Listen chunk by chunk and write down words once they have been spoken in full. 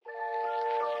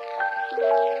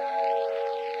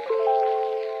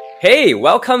Hey,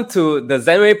 welcome to the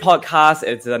Zenway podcast.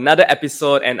 It's another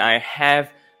episode, and I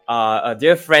have a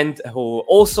dear friend who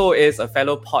also is a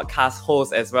fellow podcast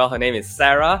host as well. Her name is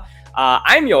Sarah.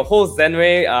 I'm your host,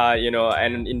 Zenway.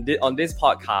 And on this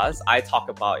podcast, I talk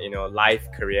about life,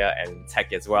 career, and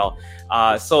tech as well.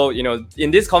 So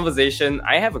in this conversation,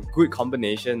 I have a good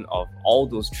combination of all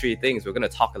those three things. We're going to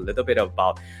talk a little bit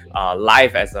about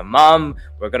life as a mom.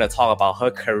 We're going to talk about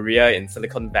her career in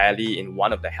Silicon Valley in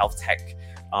one of the health tech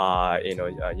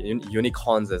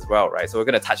unicorns as well, right? So we're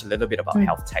going to touch a little bit about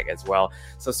health tech as well.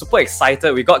 So super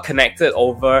excited. We got connected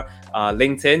over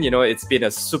LinkedIn. It's been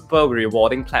a super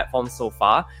rewarding platform so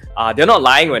far. They're not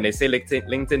lying when they say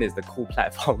LinkedIn is the cool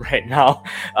platform right now,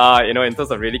 in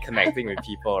terms of really connecting with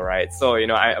people, right? So,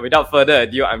 without further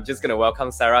ado, I'm just going to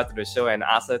welcome Sarah to the show and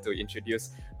ask her to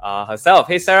introduce herself.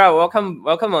 Hey, Sarah, welcome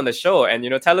on the show. And,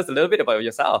 tell us a little bit about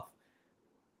yourself.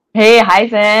 Hey, hi,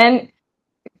 Zen.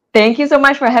 Thank you so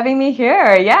much for having me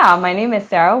here. Yeah, my name is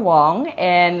Sarah Wong,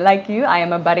 and like you, I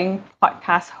am a budding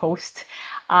podcast host.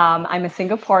 I'm a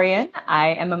Singaporean.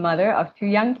 I am a mother of two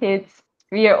young kids,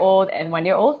 3-year-old and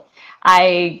 1-year-old.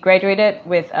 I graduated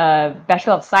with a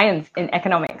Bachelor of Science in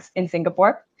Economics in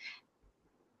Singapore.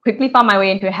 Quickly found my way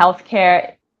into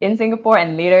healthcare in Singapore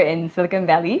and later in Silicon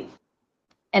Valley.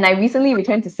 And I recently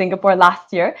returned to Singapore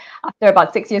last year. After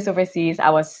about 6 years overseas, I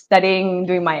was studying,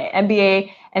 doing my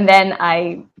MBA, and then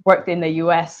I worked in the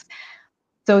US.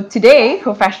 So today,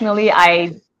 professionally,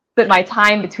 I split my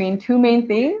time between two main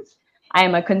things. I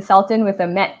am a consultant with a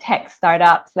med tech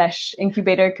startup /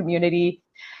 incubator community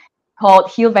called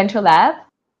Heal Venture Lab.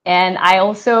 And I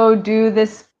also do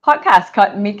this podcast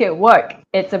called Make It Work.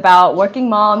 It's about working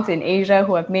moms in Asia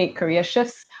who have made career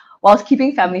shifts whilst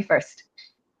keeping family first.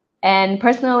 And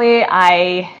personally,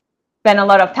 I spend a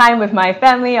lot of time with my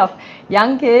family of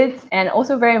young kids and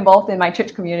also very involved in my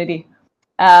church community.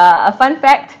 A fun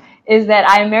fact is that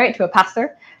I'm married to a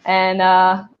pastor, and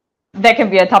that can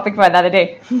be a topic for another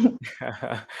day.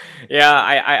 Yeah,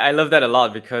 I love that a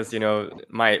lot because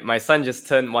my son just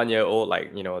turned 1 year old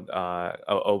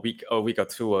a week or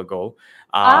two ago.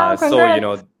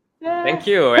 Congrats. Thank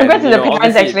you. Congrats to the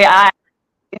parents actually.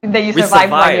 That you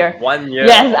survived 1 year. 1 year.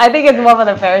 Yes, I think it's more for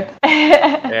the parents.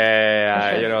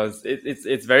 Yeah. Sure.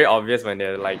 It's very obvious when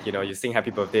they're like, you sing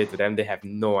happy birthday to them, they have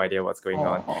no idea what's going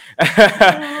on.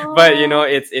 But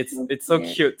it's so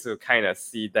cute to kind of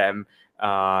see them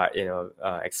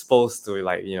exposed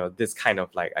to this kind of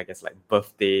I guess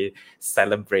birthday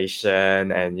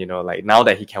celebration, and now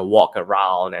that he can walk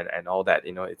around and all that,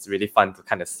 it's really fun to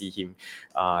kind of see him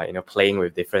playing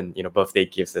with different birthday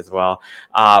gifts as well.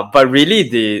 But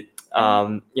really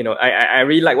I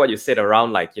really like what you said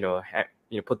around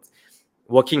put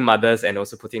working mothers and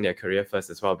also putting their career first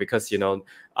as well, because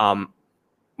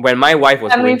when my wife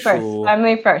was family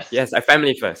first. Yes,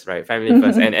 family first, right? Family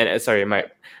first. And sorry, my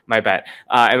bad.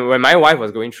 And when my wife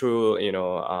was going through,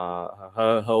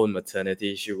 her own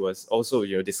maternity, she was also,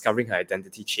 discovering her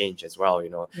identity change as well.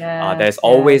 There's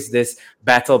always this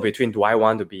battle between, do I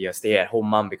want to be a stay-at-home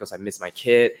mom because I miss my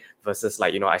kid, versus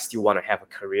I still want to have a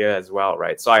career as well,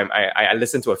 right? So I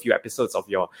listened to a few episodes of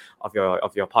your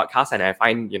podcast, and I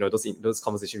find those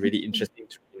conversations really interesting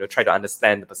to try to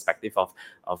understand the perspective of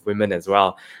women as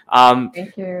well.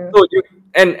 Thank you. So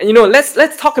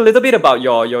let's talk a little bit about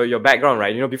your background,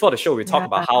 right? Before the show we talked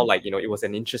about how it was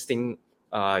an interesting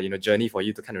journey for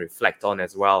you to kind of reflect on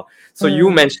as well. So you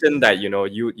mentioned that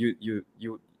you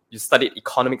studied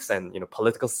economics and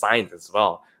political science as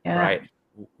well, right?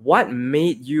 What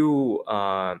made you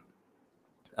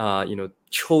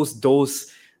chose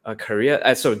those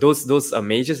those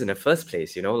majors in the first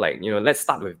place? Let's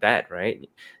start with that, right?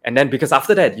 And then because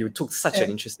after that you took such an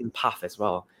interesting path as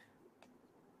well.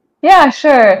 Yeah,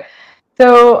 sure.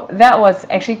 So that was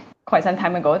actually quite some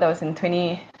time ago. That was in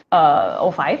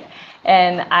 2005.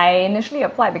 And I initially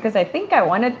applied because I think I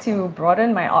wanted to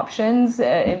broaden my options.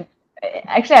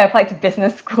 Actually, I applied to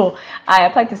business school. I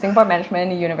applied to Singapore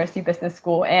Management University Business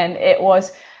School, and it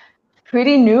was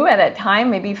pretty new at that time,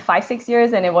 maybe 5-6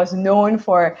 years, and it was known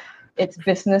for its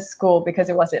business school because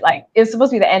it's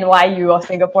supposed to be the NYU of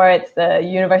Singapore. It's the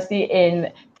university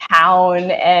in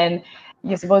town, and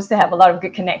you're supposed to have a lot of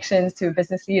good connections to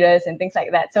business leaders and things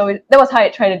like that. So that was how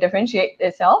it tried to differentiate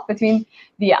itself between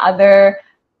the other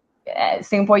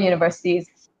Singapore universities.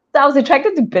 So I was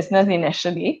attracted to business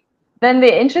initially. Then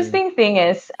the interesting thing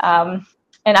is, and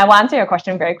I will answer your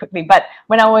question very quickly, but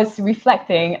when I was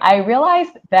reflecting, I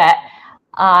realized that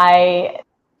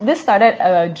this started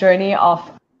a journey of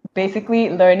basically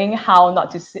learning how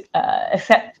not to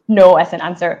accept no as an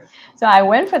answer. So I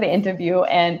went for the interview,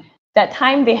 and that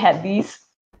time they had these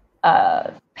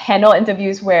panel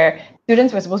interviews where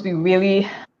students were supposed to be really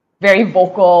very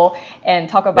vocal and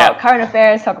talk about Yeah. current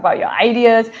affairs, talk about your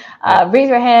ideas, Yeah. raise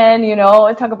your hand,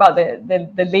 talk about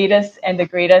the latest and the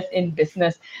greatest in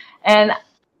business. And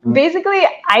basically,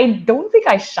 I don't think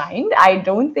I shined. I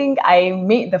don't think I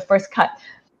made the first cut.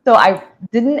 So I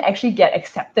didn't actually get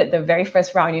accepted the very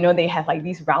first round. They have like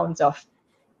these rounds of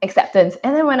acceptance.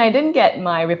 And then when I didn't get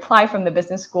my reply from the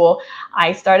business school,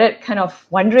 I started kind of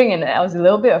wondering, and I was a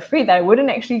little bit afraid that I wouldn't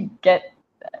actually get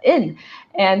in.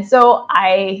 And so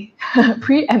I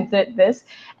preempted this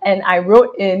and I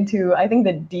wrote into, I think,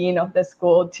 the dean of the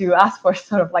school to ask for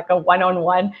sort of like a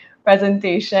one-on-one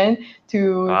presentation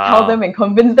to tell them Wow. and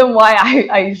convince them why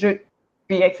I should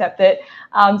be accepted.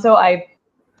 So I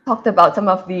talked about some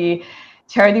of the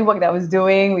charity work that I was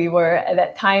doing. We were at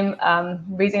that time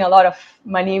raising a lot of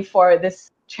money for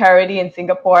this charity in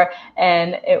Singapore,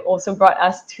 and it also brought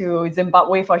us to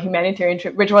Zimbabwe for a humanitarian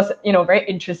trip, which was very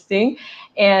interesting.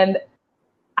 And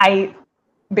I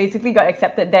basically got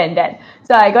accepted there and then.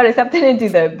 So I got accepted into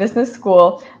the business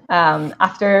school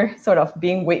after sort of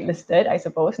being waitlisted, I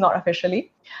suppose, not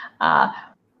officially.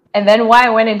 And then why I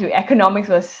went into economics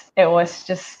was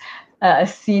just a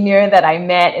senior that I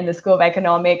met in the School of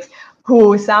Economics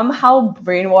who somehow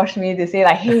brainwashed me to say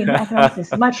like, hey, economics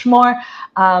is much more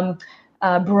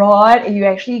broad. You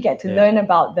actually get to Yeah. learn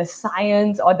about the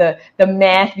science or the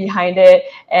math behind it.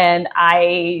 And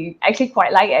I actually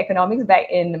quite like economics back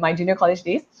in my junior college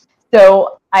days.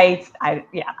 So I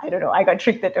don't know. I got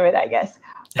tricked into it, I guess.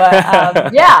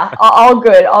 But yeah, all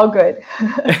good, all good.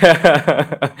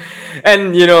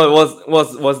 And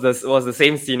was the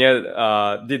same senior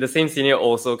did the same senior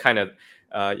also kind of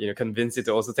convince you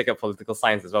to also take up political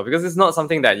science as well, because it's not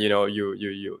something that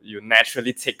you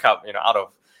naturally take up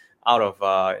out of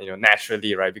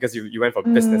naturally, right? Because you went for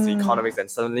business economics and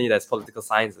suddenly there's political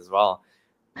science as well.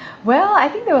 Well, I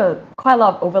think there were quite a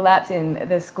lot of overlaps in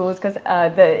the schools because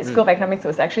the School of Economics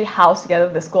was actually housed together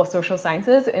with the School of Social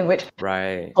Sciences, in which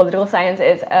Right. political science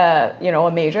is a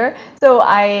major. So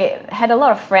I had a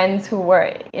lot of friends who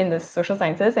were in the social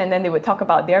sciences, and then they would talk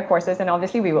about their courses, and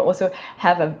obviously we would also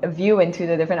have a view into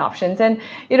the different options, and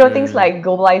things like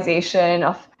globalization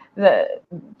of the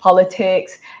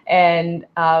politics and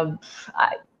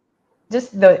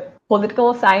just the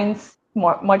political science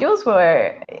modules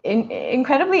were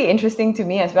incredibly interesting to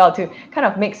me as well, to kind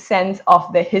of make sense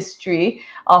of the history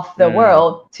of the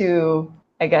world, to,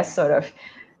 I guess, sort of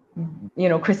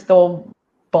crystal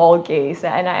ball gaze.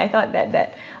 And I thought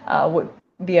that would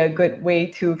be a good way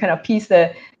to kind of piece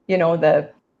the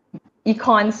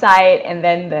econ side and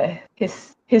then the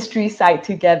history side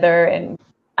together and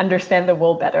understand the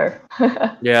world better.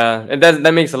 Yeah, and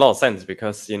that makes a lot of sense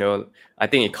because I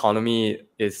think economy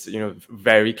is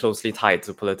very closely tied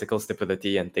to political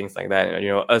stability and things like that.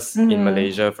 Us in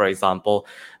Malaysia, for example,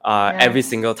 every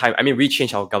single time. I mean, we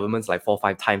changed our governments like 4 or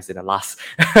 5 times in the last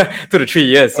 2 to 3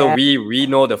 years, so Yeah. we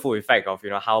know the full effect of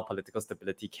how political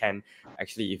stability can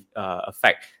actually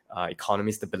affect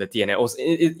economy stability, and it also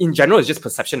in general it's just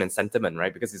perception and sentiment,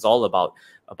 right? Because it's all about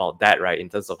that, right? In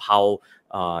terms of how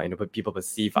people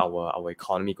perceive our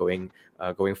economy going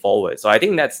forward. So I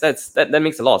think that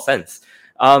makes a lot of sense.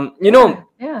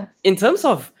 Yeah. In terms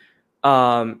of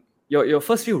your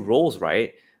first few roles,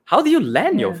 right? How do you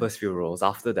land your Yeah. first few roles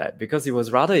after that? Because it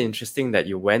was rather interesting that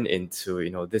you went into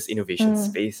this innovation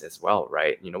space as well,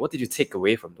 right? What did you take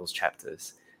away from those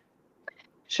chapters?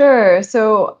 Sure.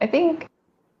 So I think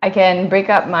I can break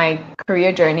up my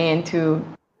career journey into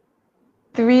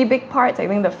three big parts. I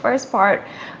think the first part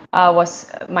was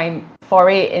my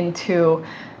foray into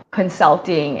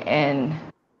consulting and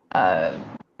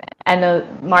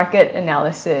market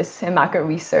analysis and market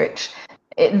research.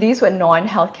 These were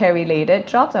non-healthcare related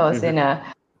jobs. I was in a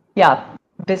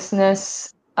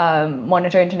business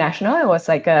Monitor International. It was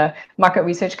like a market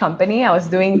research company. I was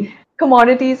doing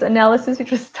commodities analysis, which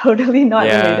was totally not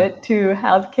Yeah, related to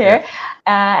healthcare.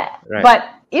 yeah, right. But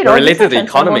You're these are related to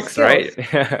transferable economics, skills.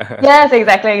 right? Yes,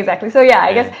 exactly. So yeah, I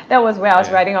Yeah, guess that was where I was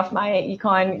yeah. writing off my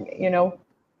econ,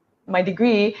 my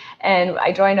degree, and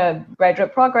I joined a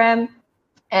graduate program.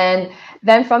 And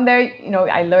then from there,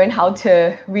 I learned how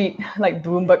to read like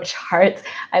Bloomberg charts.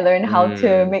 I learned how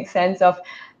to make sense of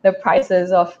the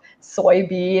prices of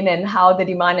soybean and how the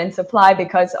demand and supply,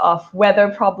 because of weather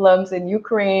problems in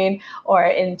Ukraine or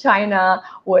in China,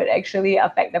 would actually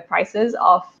affect the prices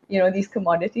of these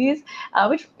commodities,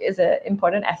 which is an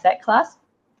important asset class.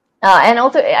 And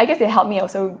also, I guess it helped me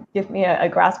also give me a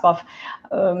grasp of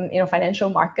financial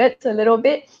markets a little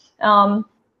bit.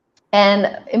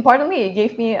 And importantly, it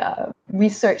gave me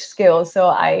research skills. So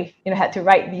I, had to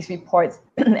write these reports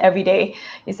every day,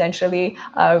 essentially,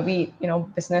 read,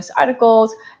 business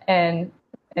articles and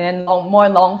more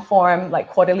long form, like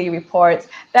quarterly reports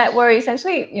that were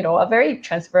essentially, a very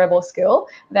transferable skill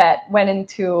that went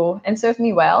into and served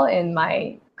me well in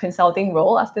my consulting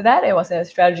role. After that, it was a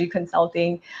strategy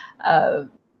consulting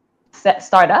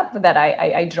startup that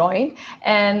I joined,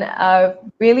 and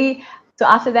really, so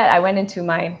after that, I went into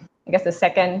my, I guess, the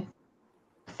second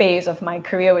phase of my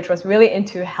career, which was really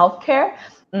into healthcare.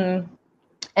 And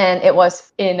it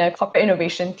was in a corporate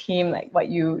innovation team, like what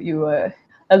you were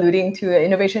alluding to, an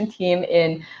innovation team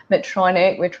in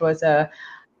Medtronic, which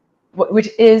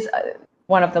is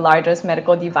one of the largest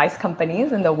medical device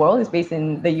companies in the world. It's based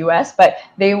in the US, but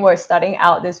they were starting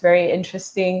out this very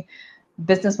interesting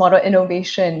business model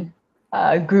innovation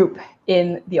group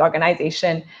in the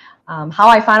organization. How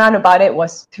I found out about it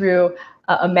was through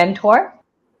a mentor.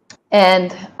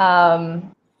 And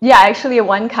actually,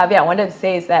 one caveat I wanted to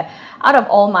say is that out of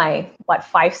all my,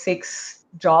 5-6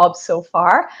 jobs so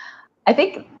far, I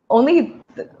think only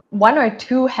one or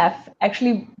two have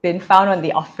actually been found on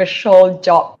the official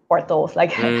job portals.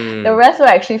 Like the rest were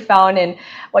actually found in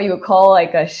what you would call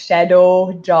like a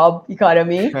shadow job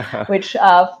economy, which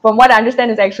from what I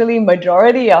understand is actually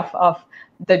majority of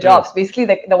the jobs, basically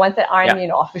the ones that aren't,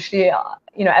 officially,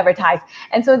 advertised.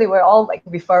 And so they were all like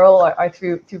referral or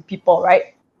through people,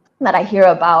 right, that I hear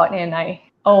about, and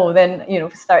then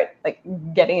start like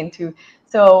getting into.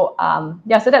 So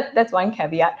so that's one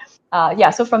caveat.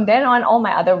 So from then on, all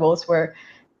my other roles were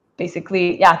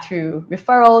basically through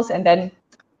referrals, and then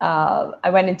I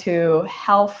went into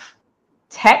health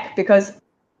tech because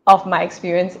of my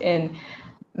experience in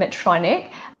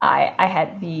Medtronic. I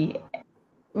had the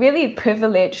really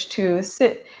privilege to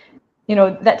sit,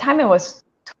 that time it was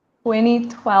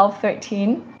 2012,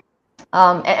 13.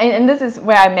 And this is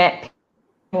where I met,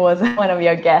 who was one of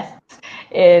your guests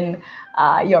in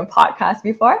your podcast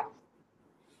before.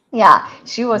 Yeah,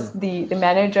 she was the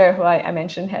manager who I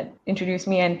mentioned had introduced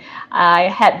me, and I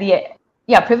had the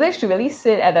privilege to really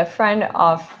sit at the front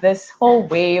of this whole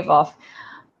wave of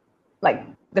like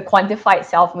the quantified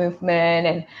self movement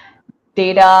and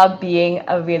data being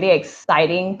a really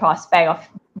exciting prospect of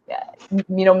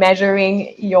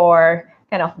measuring your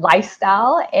kind of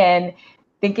lifestyle and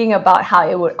thinking about how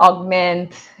it would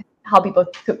augment how people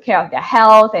took care of their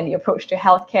health and the approach to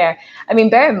healthcare. I mean,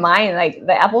 bear in mind, like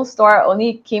the Apple Store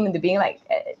only came into being like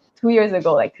 2 years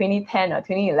ago, like 2010 or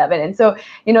 2011. And so,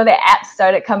 the apps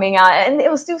started coming out and it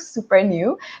was still super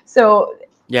new. So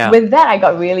with that, I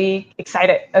got really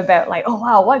excited about like, oh,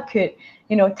 wow, what could,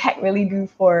 tech really do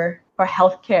for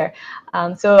healthcare?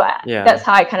 That's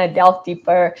how I kind of delved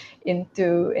deeper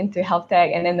into health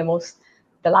tech. And then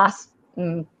the last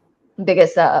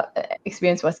biggest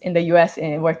experience was in the US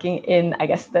in working in, I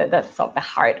guess, the sort of the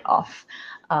heart of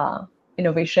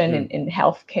innovation in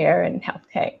healthcare and health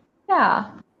tech. Yeah.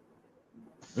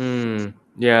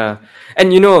 Yeah.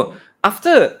 And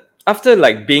after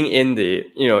like being in the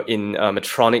in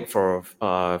Medtronic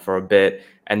for a bit,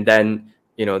 and then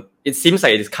it seems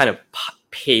like it is kind of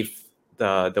paved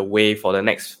the way for the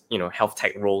next health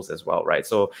tech roles as well, right?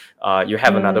 So you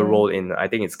have another role in, I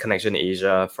think it's Connection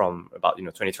Asia from about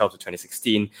 2012 to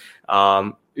 2016.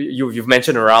 You've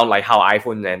mentioned around like how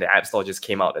iPhone and the App Store just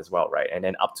came out as well, right? And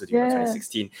then up to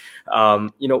 2016.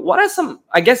 What are some,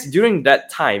 I guess, during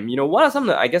that time, what are some of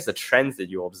the, I guess, the trends that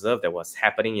you observed that was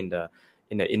happening in the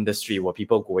industry? Were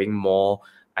people going more,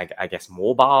 I guess,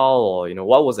 mobile, or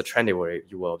what was the trend you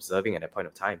were observing at that point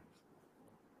of time?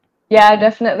 Yeah,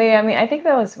 definitely. I mean, I think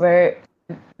that was where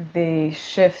the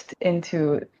shift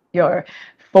into your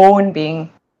phone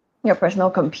being your personal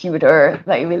computer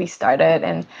like really started.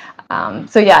 And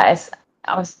as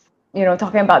I was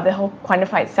talking about the whole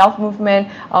quantified self movement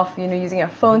of using your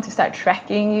phone to start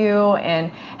tracking you and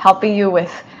helping you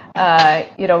with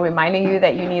reminding you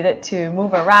that you needed to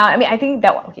move around. I mean, I think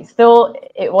that still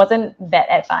it wasn't that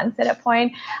advanced at that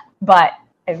point, but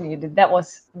I mean, that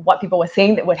was what people were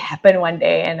saying that would happen one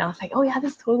day. And I was like, oh yeah,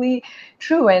 that's totally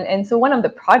true. And so one of the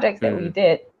projects that we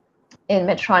did in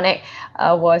Medtronic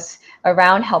was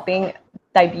around helping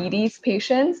diabetes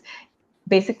patients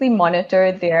basically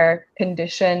monitor their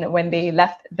condition when they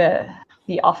left the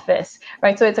office,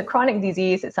 right? So it's a chronic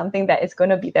disease. It's something that is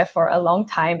going to be there for a long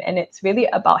time. And it's really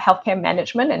about healthcare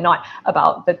management and not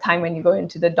about the time when you go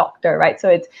into the doctor, right? So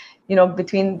it's,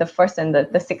 between the first and the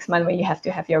 6th month when you have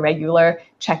to have your regular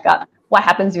checkup, what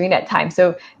happens during that time.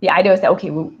 So the idea was that, okay,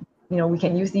 we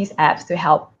can use these apps to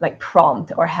help like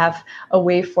prompt or have a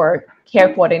way for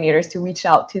care coordinators to reach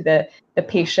out to the the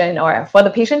patient, or for the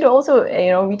patient to also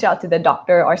reach out to the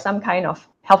doctor or some kind of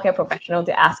healthcare professional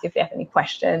to ask if they have any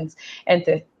questions and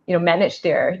to manage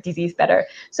their disease better.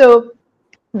 So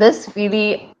this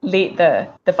really laid the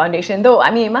foundation, though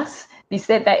I mean it must be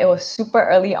said that it was super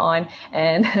early on.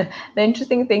 And the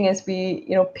interesting thing is we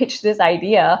pitched this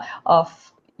idea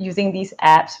of using these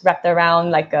apps wrapped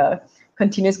around like a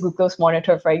continuous glucose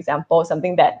monitor, for example,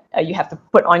 something that you have to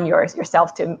put on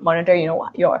yourself to monitor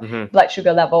your blood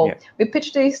sugar level. Yeah. We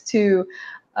pitched these to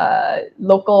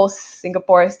local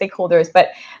Singapore stakeholders,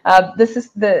 but this is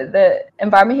the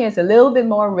environment here is a little bit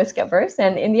more risk averse,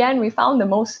 and in the end we found the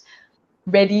most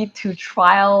ready to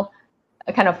trial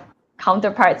kind of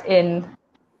counterparts in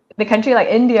the country like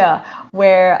India,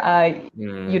 where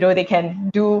they can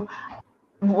do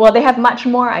well. They have much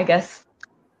more, I guess,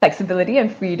 flexibility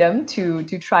and freedom to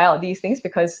try out these things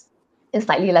because it's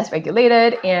slightly less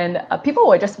regulated, and people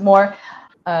were just more,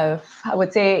 I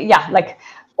would say, like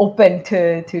open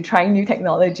to trying new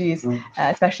technologies,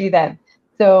 especially then.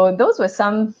 So those were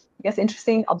some, I guess,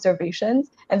 interesting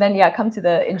observations. And then come to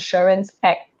the insurance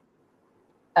tech.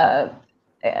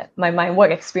 My work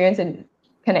experience in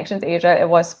Connections Asia, it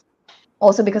was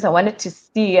also because I wanted to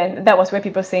see, and that was where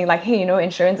people were saying like, hey,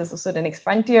 insurance is also the next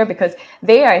frontier, because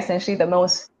they are essentially the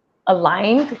most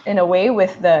aligned in a way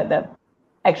with the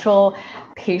actual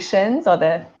patients or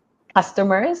the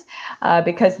customers,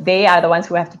 because they are the ones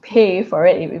who have to pay for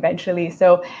it eventually.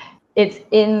 So it's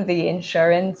in the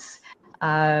insurance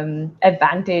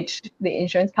advantage, the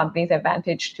insurance company's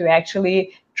advantage, to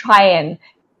actually try and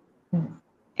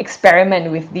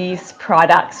experiment with these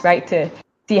products, right, to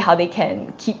see how they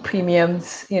can keep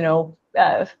premiums,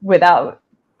 without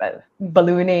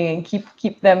ballooning, and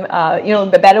keep them,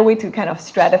 the better way to kind of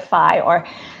stratify, or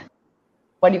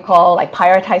what you call like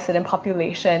prioritize certain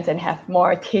populations and have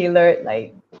more tailored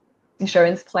like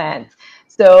insurance plans.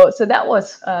 So that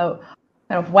was kind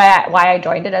of why I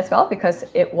joined it as well, because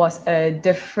it was a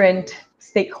different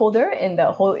stakeholder in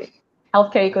the whole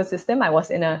healthcare ecosystem. I was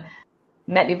in a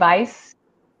med device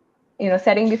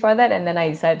setting before that, and then I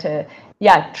decided to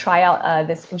try out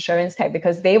this insurance tech,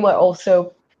 because they were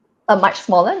also much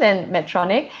smaller than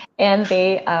Medtronic, and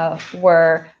they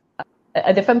were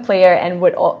a different player, and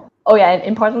and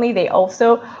importantly, they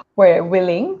also were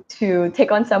willing to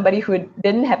take on somebody who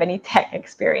didn't have any tech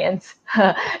experience.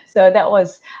 So that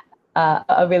was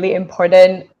a really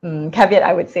important caveat,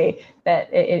 I would say,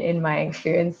 that in my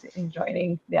experience in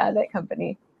joining that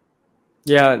company.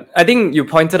 Yeah, I think you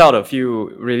pointed out a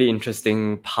few really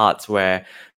interesting parts where,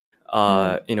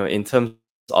 in terms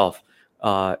of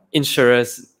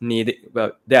insurers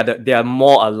they are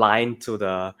more aligned to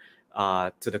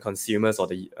the consumers or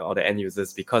the end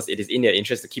users, because it is in their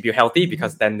interest to keep you healthy,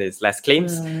 because then there's less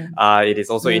claims. It is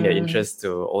also in their interest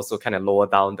to also kind of lower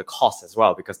down the cost as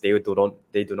well, because they do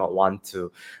not want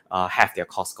to have their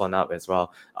costs gone up as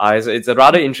well. It's a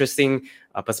rather interesting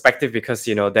perspective, because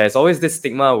there's always this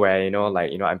stigma where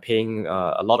I'm paying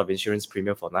a lot of insurance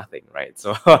premium for nothing, right?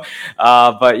 So but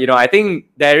I think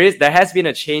there has been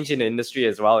a change in the industry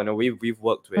as well. We've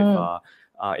worked with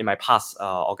in my past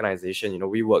organization,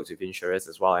 we worked with insurers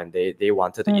as well, and they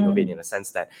wanted to innovate in the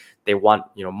sense that they want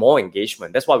more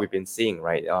engagement. That's what we've been seeing,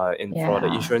 right? For the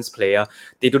insurance player,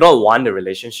 they do not want the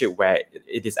relationship where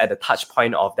it is at the touch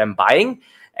point of them buying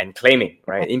and claiming,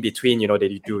 right? In between, you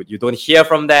don't hear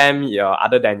from them,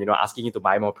 other than asking you to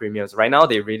buy more premiums. Right now,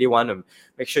 they really want to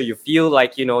make sure you feel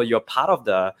like you're part of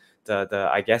the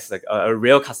I guess like a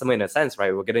real customer in a sense,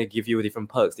 right? We're gonna give you different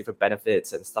perks, different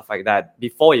benefits, and stuff like that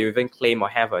before you even claim or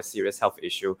have a serious health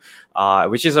issue,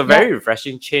 which is a very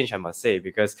refreshing change, I must say,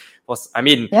 because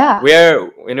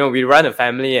we run a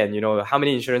family, and how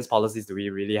many insurance policies do we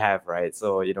really have, right?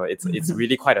 So it's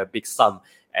really quite a big sum,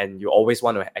 and you always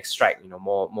want to extract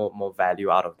more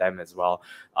value out of them as well.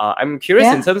 I'm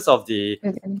curious in terms of the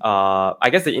I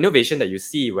guess the innovation that you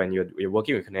see when you're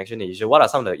working with Connection Asia. What are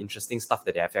some of the interesting stuff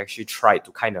that they have actually tried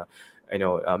to kind of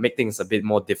make things a bit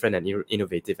more different and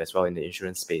innovative as well in the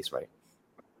insurance space, right?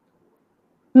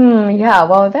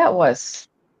 Well, that was,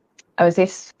 I would say,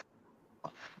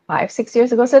 5-6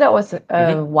 years ago. So that was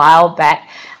a while back.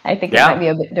 I think it might be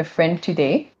a bit different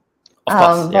today. Of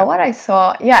course, But what I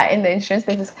saw, in the insurance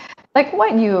business, like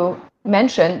what you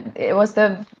mentioned, it was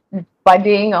the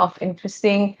budding of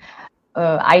interesting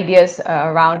ideas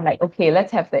around like, okay,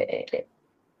 let's have the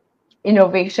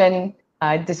innovation,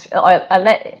 let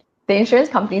the insurance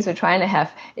companies were trying to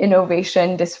have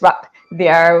innovation disrupt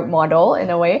their model in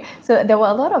a way. So there were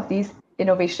a lot of these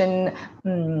innovation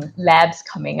labs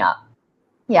coming up,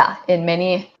 in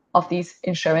many of these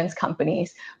insurance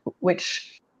companies,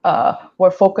 which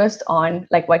were focused on,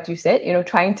 like what you said,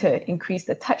 trying to increase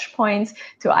the touch points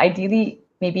to ideally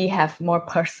maybe have more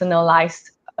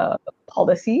personalized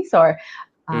policies or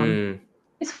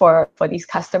for these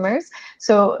customers.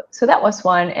 So that was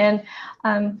one. And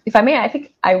if I may, I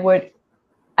think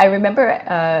I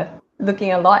remember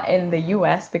looking a lot in the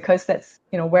US, because that's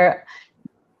where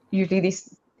usually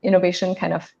this innovation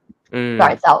kind of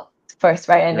starts out first,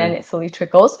 right? And then it slowly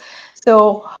trickles.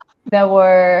 So there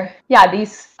were,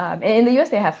 these, in the US,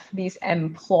 they have these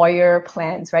employer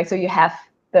plans, right? So you have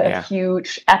the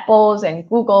huge Apples and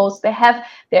Googles.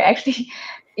 They're actually,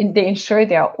 they insure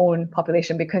their own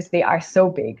population because they are so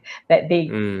big that they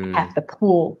have the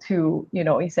pool to,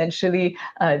 essentially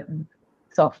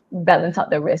sort of balance out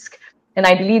the risk. And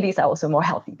ideally, these are also more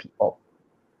healthy people.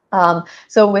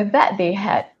 So with that, they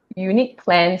had unique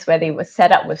plans where they were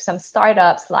set up with some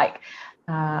startups like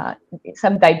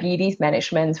some diabetes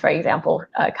management, for example,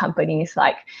 companies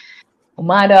like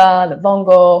Omada,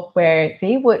 Livongo, where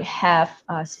they would have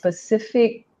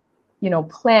specific,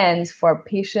 plans for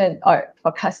patient or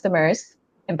for customers,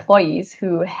 employees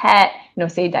who had,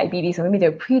 say diabetes, or maybe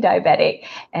they're pre-diabetic,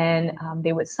 and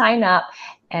they would sign up,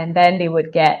 and then they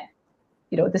would get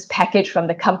this package from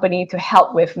the company to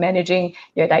help with managing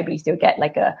your diabetes. They'll get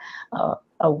like a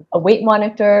weight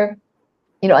monitor,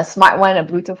 a smart one, a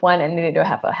Bluetooth one, and then they'll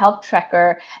have a health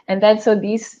tracker. And then so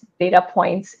these data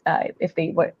points, if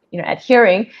they were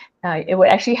adhering, it would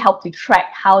actually help to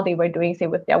track how they were doing, say,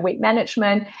 with their weight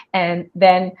management, and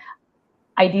then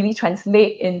ideally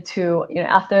translate into,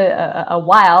 after a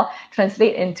while,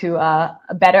 translate into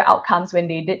better outcomes when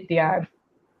they did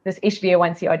this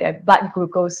HbA1c or their blood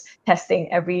glucose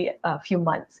testing every few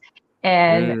months.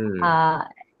 And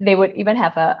they would even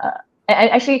have and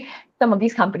actually some of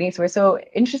these companies were so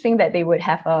interesting that they would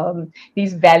have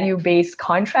these value-based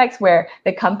contracts where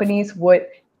the companies would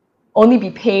only be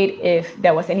paid if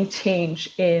there was any change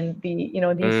in the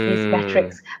these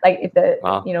metrics, like if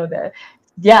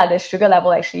the sugar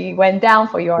level actually went down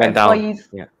for your employees.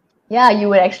 You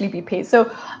would actually be paid. So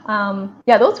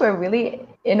those were really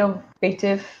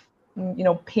innovative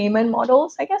payment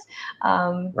models, I guess,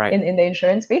 in the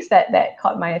insurance space that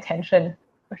caught my attention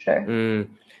for sure.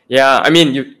 I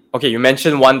mean, you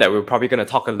mentioned one that we're probably going to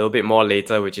talk a little bit more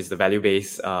later, which is the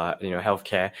value-based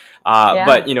healthcare.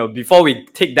 But before we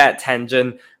take that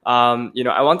tangent,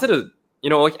 I wanted to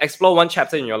explore one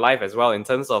chapter in your life as well, in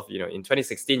terms of in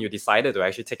 2016 you decided to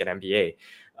actually take an MBA,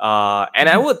 and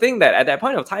I would think that at that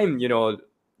point of time,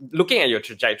 looking at your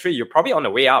trajectory, you're probably on the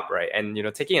way up, right? And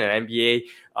taking an MBA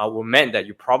would meant that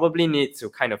you probably need to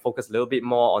kind of focus a little bit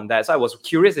more on that. So I was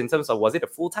curious in terms of, was it a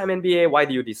full-time MBA? Why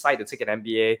do you decide to take an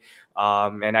MBA?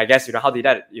 And I guess how did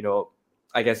that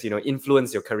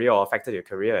influence your career or affected your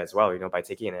career as well, by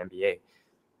taking an MBA?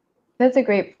 That's a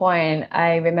great point.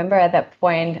 I remember at that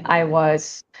point I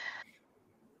was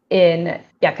in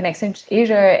Connection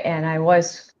Asia, and I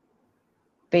was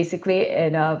basically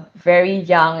in a very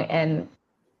young and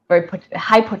very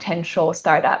high potential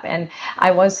startup, and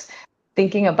I was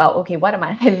thinking about, okay, what am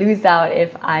I going to lose out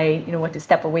if I were to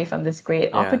step away from this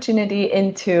great opportunity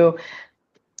into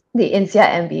the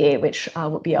INSEAD MBA, which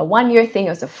would be a 1-year thing. It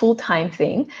was a full-time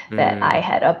thing that I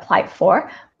had applied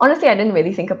for. Honestly, I didn't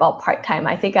really think about part-time.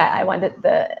 I think I wanted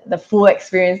the full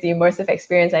experience, the immersive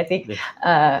experience. I think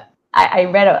I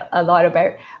read a lot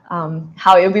about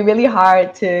how it would be really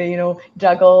hard to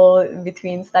juggle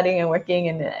between studying and working,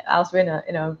 and I was in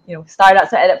a startup.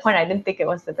 So at that point, I didn't think it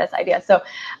was the best idea. So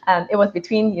it was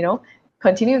between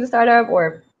continue the startup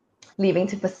or leaving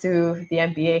to pursue the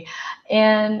MBA,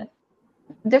 and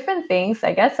different things.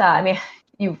 I guess I mean,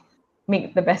 you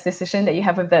make the best decision that you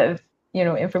have with the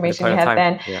information you have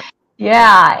then.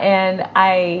 And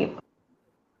I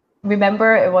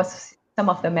remember it was some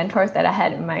of the mentors that I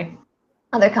had in my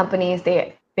other companies,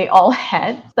 they all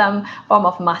had some form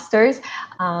of masters,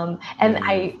 and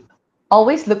I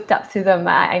always looked up to them.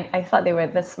 I thought they were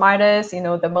the smartest,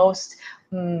 the most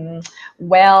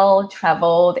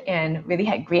well-traveled, and really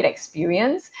had great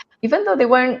experience. Even though they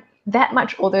weren't that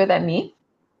much older than me,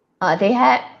 they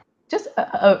had just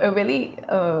a really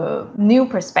new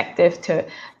perspective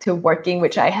to working,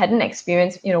 which I hadn't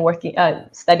experienced, working,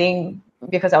 studying,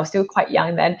 because I was still quite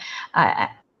young then,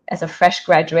 as a fresh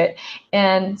graduate.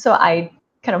 And so I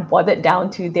kind of boiled it down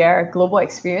to their global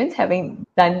experience, having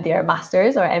done their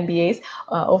masters or MBAs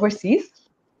overseas.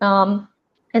 And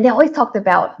they always talked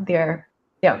about their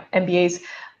MBAs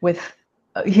with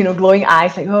glowing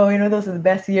eyes, like, those are the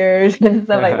best years and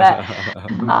stuff like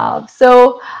that.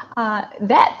 So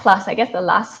that, plus I guess the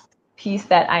last piece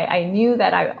that I knew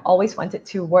that I always wanted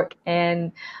to work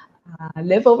and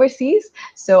live overseas.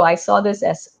 So I saw this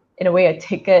as in a way a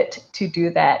ticket to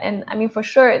do that. And I mean, for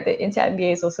sure, the INSEAD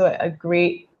MBA is also a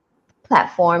great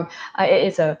platform. It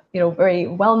is a very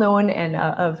well known and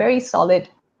a very solid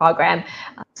program.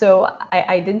 So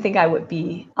I didn't think I would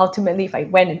be ultimately, if I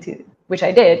went into, which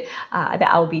I did,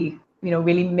 that I'll be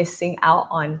really missing out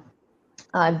on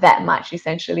that much,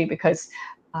 essentially, because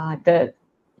the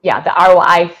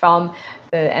ROI from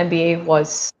the MBA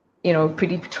was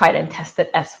pretty tried and tested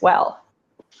as well.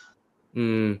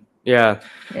 Yeah.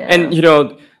 And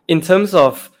in terms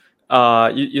of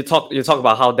you talk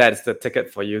about how that's the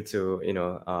ticket for you to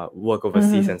work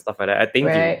overseas and stuff like that. I think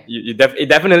Right. it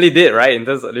definitely did, right? In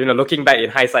terms of looking back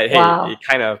in hindsight, Wow. hey, it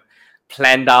kind of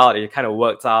planned out, it kind of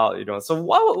worked out, So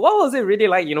what was it really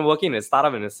like, working in a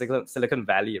startup in the Silicon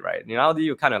Valley, right? How do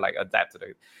you kind of like adapt to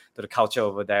the culture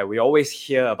over there? We always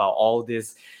hear about all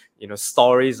this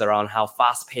stories around how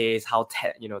fast paced, how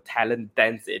talent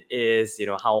dense it is,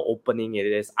 how eye opening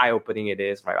it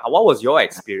is, right? What was your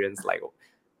experience like?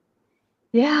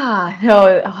 Yeah, no,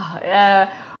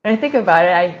 when I think about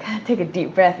it, I kind of take a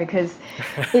deep breath because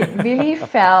it really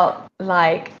felt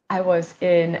like I was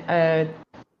in a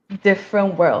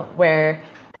different world where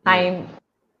time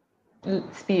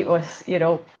speed was,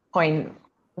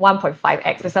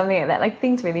 1.5x or something like that. Like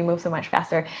things really move so much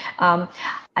faster.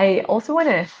 I also want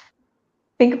to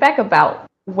think back about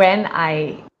when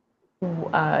I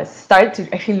started to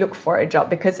actually look for a job,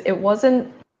 because it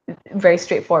wasn't very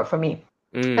straightforward for me.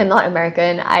 I'm not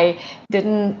American. I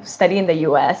didn't study in the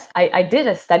US. I did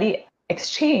a study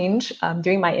exchange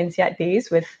during my INSEAD days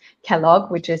with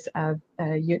Kellogg, which is a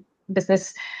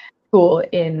business school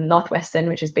in Northwestern,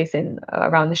 which is based in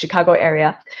around the Chicago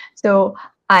area. So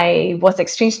I was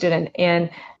exchange student, and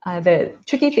the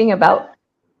tricky thing about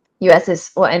US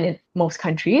is, well, and in most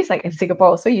countries, like in Singapore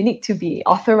also, you need to be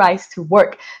authorized to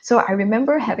work. So I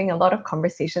remember having a lot of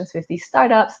conversations with these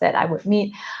startups that I would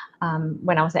meet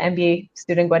when I was an MBA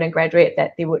student going to graduate,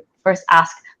 that they would first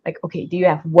ask, like, okay, do you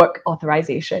have work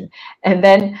authorization? And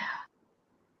then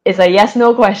it's a yes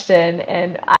no question,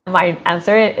 and my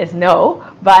answer is no.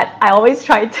 But I always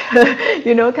try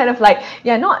to kind of like,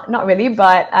 yeah, not really,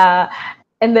 but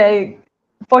and the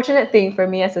fortunate thing for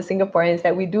me as a Singaporean is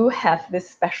that we do have this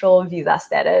special visa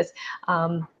status,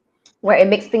 where it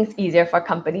makes things easier for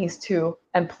companies to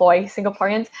employ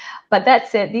Singaporeans. But that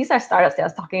said, these are startups that I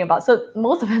was talking about, so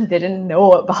most of them didn't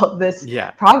know about this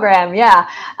program.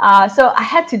 So I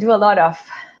had to do a lot of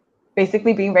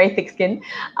basically being very thick-skinned,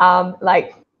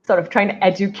 like sort of trying to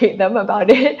educate them about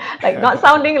it, like not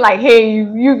sounding like, hey,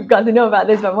 you got to know about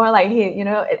this, but more like, hey,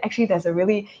 actually there's a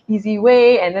really easy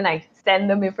way. And then I send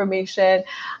them information,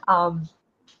 and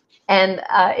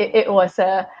it was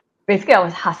basically I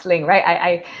was hustling,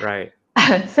 right? Right.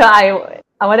 So I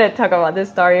wanted to talk about this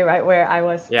story, right, where I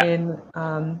was in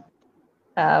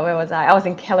where was I? I was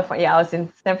in California. I was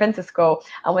in San Francisco.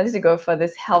 I wanted to go for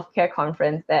this healthcare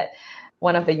conference that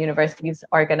one of the universities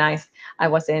organized. I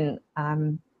was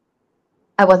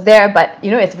there, but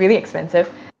it's really expensive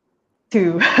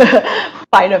to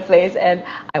find a place. And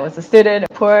I was a student, a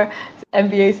poor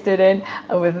MBA student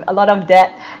with a lot of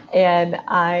debt. And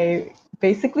I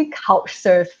basically couch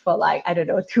surfed for, like, I don't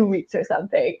know, 2 weeks or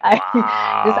something. I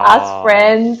just asked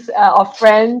friends of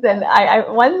friends. And I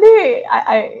one day,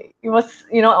 it was,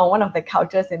 on one of the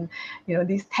couches in,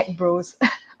 these tech bros.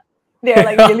 They're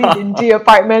like really dingy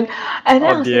apartment. And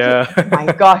then I was thinking, oh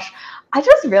my gosh, I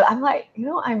just realized, I'm like,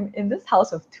 I'm in this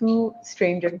house of two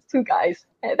strangers, two guys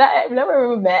that I've never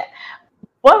ever met.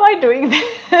 What am I doing this?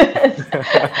 I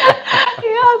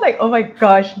was like, oh my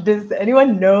gosh, does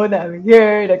anyone know that I'm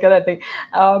here? That kind of thing.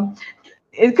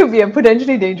 It could be a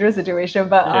potentially dangerous situation,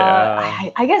 but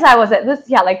I guess I was at this,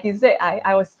 like you said,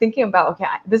 I was thinking about, okay,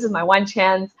 this is my one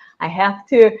chance. I have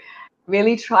to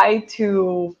really try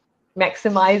to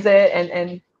maximize it,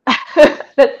 and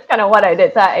that's kind of what I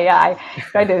did. So I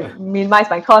tried to minimize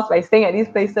my costs by staying at these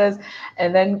places,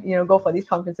 and then go for these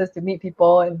conferences to meet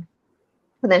people and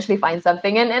potentially find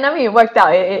something. And I mean, it worked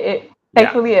out. It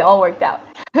thankfully it all worked out.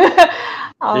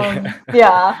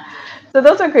 So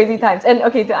those were crazy times. And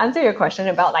okay, to answer your question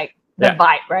about like the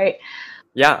vibe, right?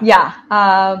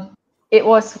 It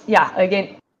was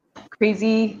again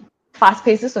crazy fast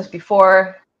paced. This was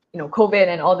before COVID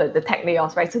and all the tech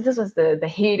layoffs, right? So this was the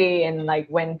heyday, and like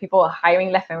when people were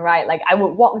hiring left and right. Like I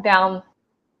would walk down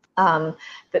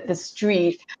the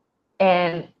street,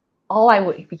 and all I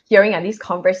would be hearing are these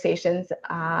conversations,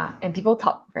 and people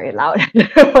talk very loud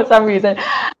for some reason.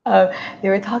 They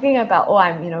were talking about, oh,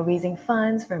 I'm raising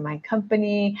funds for my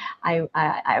company.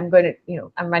 I'm going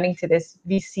to I'm running to this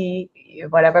VC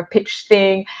whatever pitch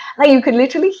thing. Like you could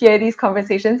literally hear these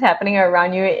conversations happening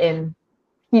around you in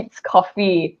Pete's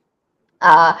Coffee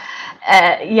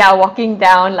yeah, walking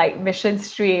down like Mission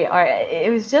Street, or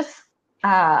it was just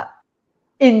uh,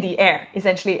 in the air,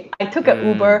 essentially. I took an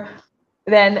Uber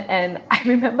then, and I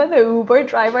remember the Uber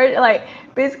driver like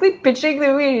basically pitching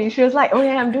to me. She was like, "Oh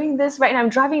yeah, I'm doing this right now. I'm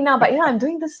driving now, but I'm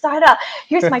doing this startup.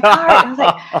 Here's my card." And I was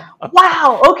like,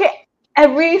 "Wow, okay."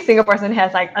 Every single person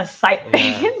has like a side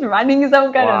thing running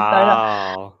some kind of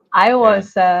startup. I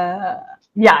was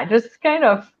yeah, just kind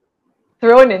of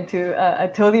thrown into a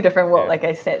totally different world, like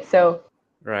I said. So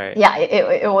Right. yeah,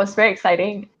 it was very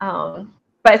exciting.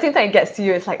 But at the same time, it gets to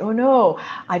you. It's like, oh no,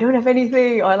 I don't have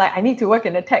anything, or like I need to work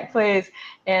in a tech place,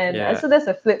 and so there's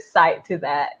a flip side to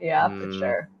that. Yeah, for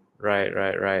sure. Right.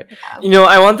 Yeah.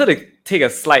 I wanted to take a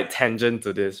slight tangent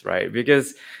to this, right?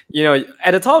 Because,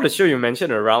 at the top of the show, you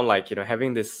mentioned around like,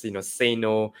 having this, say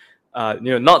no,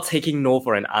 not taking no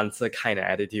for an answer kind of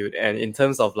attitude. And in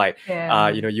terms of like, Yeah.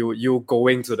 you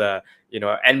going to the,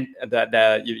 and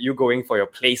you going for your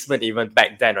placement even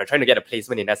back then, right? Trying to get a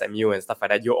placement in SMU and stuff like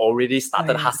that. You already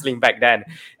started hustling back then.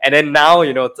 And then now,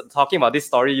 talking about this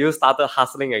story, you started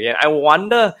hustling again. I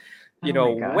wonder, Oh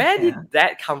my gosh, where did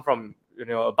that come from?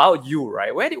 About you,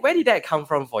 right? Where did that come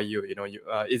from for you?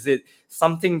 Is it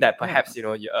something that perhaps an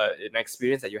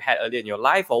experience that you had earlier in your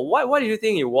life, or what do you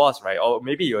think it was, right? Or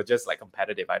maybe you're just like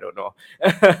competitive. I don't know.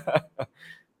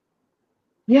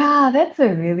 Yeah, that's a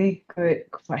really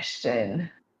good question.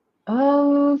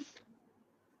 Um,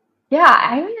 yeah,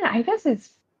 I mean, I guess it's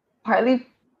partly,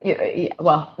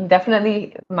 well,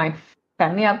 definitely my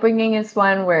family upbringing is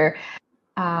one where,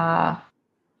 uh,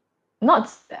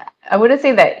 not, I wouldn't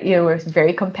say that we're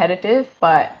very competitive,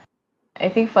 but I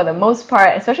think for the most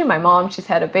part, especially my mom, she's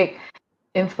had a big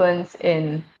influence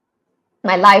in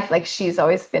my life. Like she's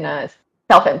always been a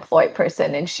self-employed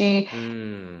person, and she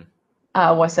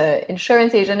was an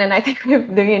insurance agent. And I think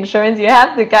with doing insurance, you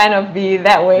have to kind of be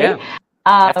that way. Yeah,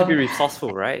 have to be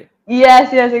resourceful, right?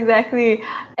 Yes, exactly.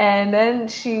 And then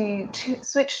she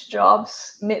switched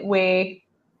jobs midway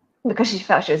because she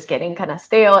felt she was getting kind of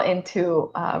stale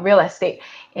into real estate.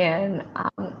 And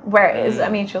whereas, I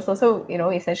mean, she was also,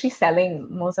 essentially selling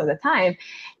most of the time.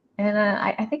 And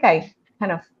I think I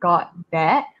kind of got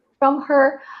that from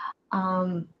her.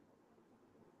 Um,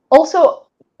 Also,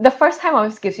 the first time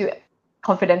always gives you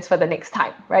confidence for the next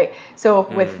time, right? So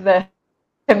with the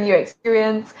SMU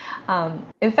experience,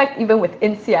 in fact, even with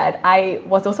INSEAD, I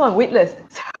was also on waitlist.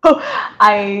 So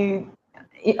I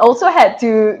also had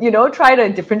to, try to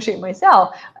differentiate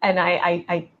myself. And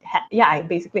I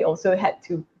basically also had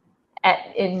to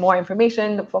add in more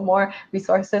information, look for more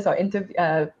resources or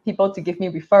people to give me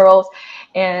referrals.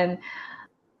 And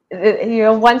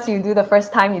once you do the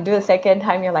first time, you do the second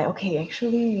time, you're like, okay,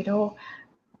 actually,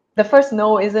 the first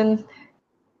no isn't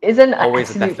an Always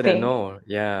a absolute definite thing. no.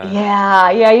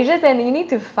 Yeah. Yeah. You need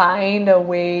to find a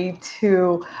way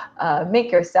to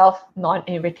make yourself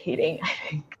non-irritating. I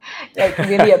think, like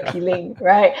really appealing,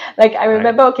 right? Like I Right.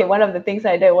 remember, okay, one of the things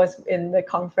I did was in the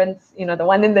conference, the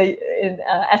one in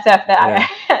SF that Yeah.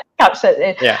 I captured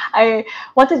in. Yeah. I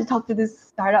wanted to talk to this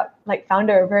startup like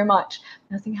founder very much. And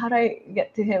I was thinking, how do I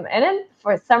get to him? And then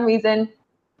for some reason,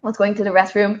 I was going to the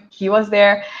restroom. He was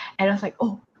there, and I was like,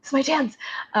 "Oh, it's my chance."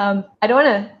 I don't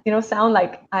want to, sound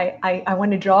like I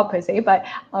want to draw per se, but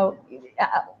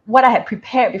what I had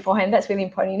prepared beforehand, that's really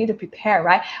important. You need to prepare,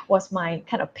 right? Was my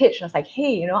kind of pitch. I was like,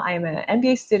 "Hey, I'm an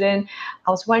MBA student. I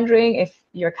was wondering if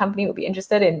your company would be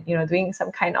interested in, doing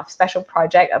some kind of special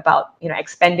project about,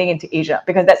 expanding into Asia,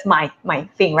 because that's my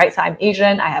thing, right? So I'm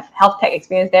Asian. I have health tech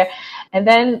experience there, and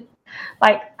then,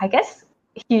 like, I guess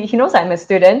he knows I'm a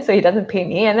student, so he doesn't pay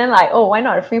me. And then like, oh, why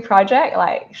not a free project?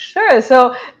 Like, sure.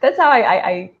 So that's how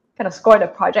I kind of scored a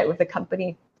project with the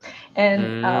company.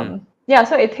 And yeah,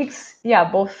 so it takes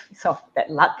both sort of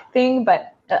that luck thing,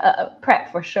 but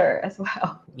prep for sure as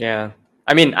well. Yeah.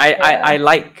 I mean, I Yeah.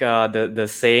 like the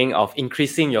saying of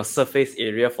increasing your surface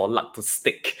area for luck to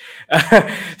stick.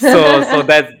 So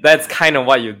that's kind of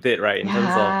what you did, right? In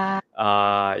terms of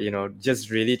Yeah. just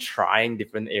really trying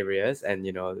different areas, and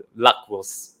luck will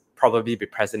probably be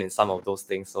present in some of those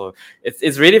things. So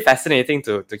it's really fascinating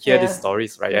to hear these Yeah.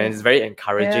 stories, right? And Yeah. it's very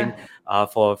encouraging Yeah.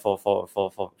 for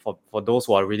those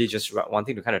who are really just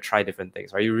wanting to kind of try different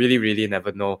things, right? You really, really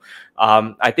never know.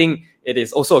 I think it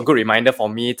is also a good reminder for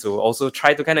me to also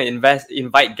try to kind of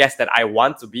invite guests that I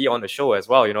want to be on the show as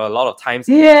well. A lot of times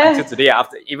until Yeah. today,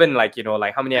 after even like,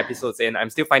 like how many episodes in, I'm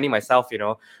still finding myself,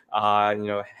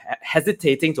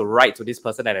 hesitating to write to this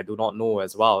person that I do not know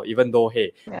as well, even though,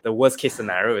 hey, the worst case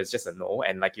scenario is just a no.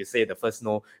 And like you say, the first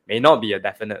no may not be a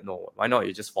definite no. Why not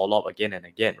you just follow up again and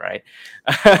again, right?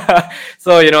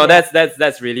 So,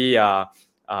 that's really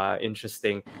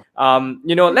interesting.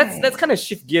 Let's Right. kind of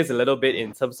shift gears a little bit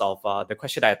in terms of the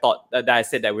question that I thought that I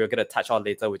said that we were going to touch on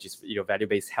later, which is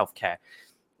value-based healthcare.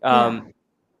 Yeah.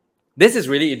 This is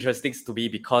really interesting to me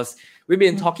because we've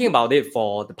been talking Mhm. about it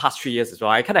for the past 3 years as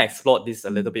well. I kind of explored this a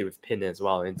little Mm. bit with Pin as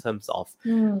well in terms of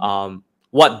Mm.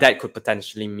 what that could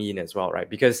potentially mean as well, right?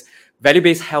 Because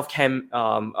value-based healthcare,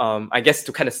 I guess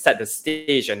to kind of set the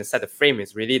stage and set the frame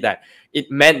is really that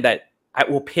it meant that I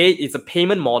will pay. It's a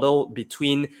payment model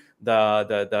between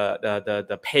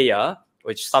the payer,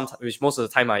 which most of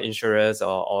the time are insurers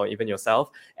or even yourself,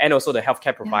 and also the healthcare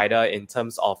Yeah. provider in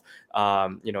terms of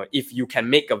if you can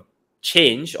make a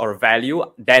change or a value,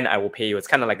 then I will pay you. It's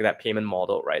kind of like that payment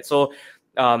model, right? So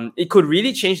it could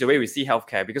really change the way we see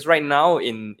healthcare, because right now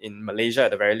in Malaysia,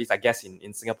 at the very least, I guess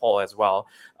in Singapore as well,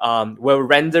 we're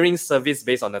rendering service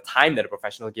based on the time that a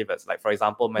professional gives us. Like, for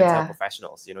example, mental health Yeah.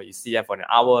 professionals, you see them for an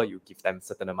hour, you give them a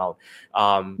certain amount.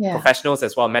 Yeah. Professionals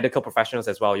as well, medical professionals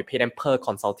as well, you pay them per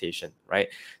consultation, right?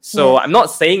 So Yes. I'm not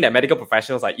saying that medical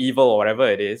professionals are evil or whatever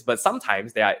it is, but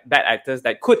sometimes they are bad actors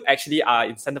that could actually are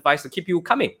incentivized to keep you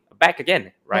coming back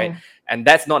again, right? Yeah. And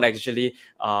that's not actually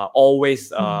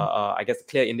always, Mm. I guess, a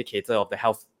clear indicator of the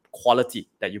health quality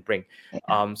that you bring.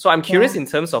 Yeah. So I'm curious Yeah. in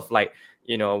terms of like,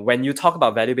 when you talk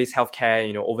about value-based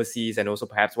healthcare, overseas, and also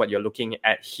perhaps what you're looking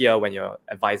at here when you're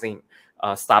advising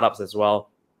startups as well.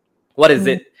 What is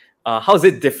Mm. it? How is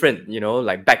it different?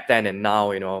 Like back then and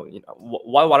now.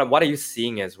 What are you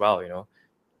seeing as well?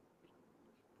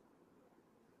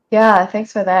 Yeah.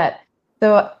 Thanks for that.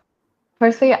 So,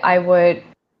 firstly, I would,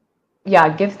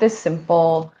 give this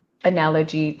simple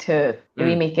analogy to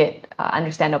really Mm, make it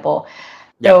understandable.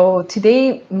 yeah. So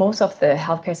today, most of the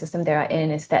healthcare system they are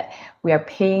in is that we are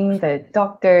paying the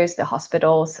doctors, the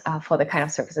hospitals for the kind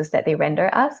of services that they render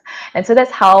us, and so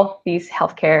that's how these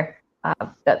healthcare,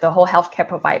 the whole healthcare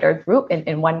provider group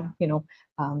in one,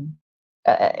 um,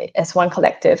 as one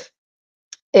collective,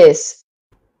 is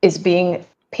being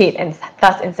paid and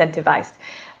thus incentivized.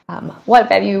 What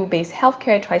value-based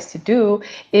healthcare tries to do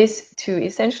is to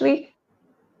essentially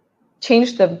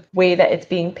change the way that it's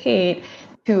being paid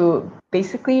to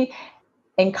basically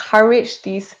encourage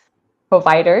these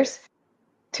providers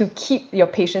to keep your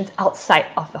patients outside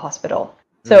of the hospital.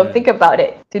 So think Mm, about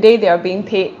it. Today they are being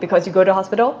paid because you go to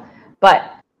hospital, but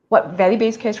what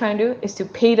value-based care is trying to do is to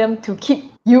pay them to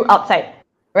keep you outside,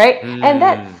 right? And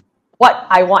that's mm, what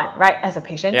I want, right? As a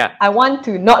patient, yeah. I want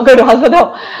to not go to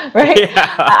hospital, right?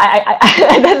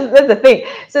 Yeah. That's the thing.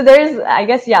 So there's, I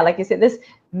guess, like you said, this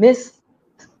mis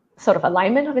sort of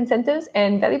alignment of incentives,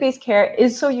 and value-based care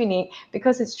is so unique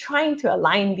because it's trying to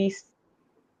align these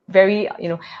very,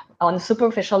 on a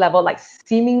superficial level, like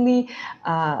seemingly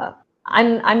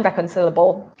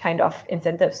unreconcilable kind of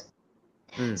incentives.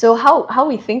 Mm, So how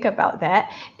we think about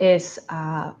that is,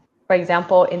 for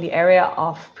example, in the area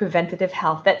of preventative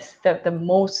health, that's the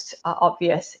most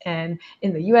obvious. And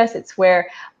in the US, it's where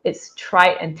it's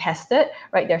tried and tested,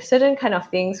 right? There are certain kind of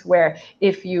things where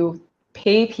if you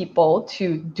pay people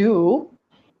to do,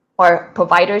 or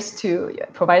providers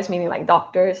meaning like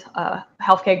doctors,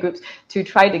 healthcare groups, to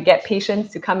try to get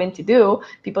patients to come in to do,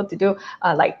 people to do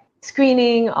like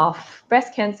screening of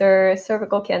breast cancer,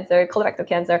 cervical cancer, colorectal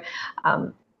cancer,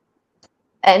 um,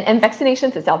 and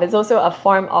vaccinations itself is also a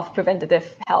form of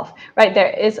preventative health, right?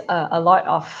 There is a lot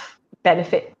of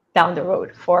benefit down the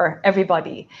road for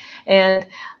everybody. And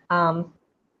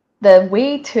the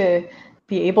way to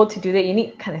be able to do that, you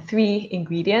need kind of three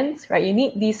ingredients, right? You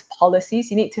need these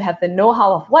policies, you need to have the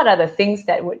know-how of what are the things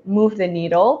that would move the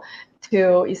needle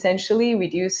to essentially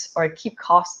reduce or keep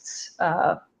costs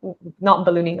not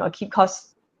ballooning, or keep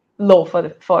costs low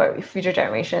for future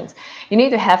generations. You need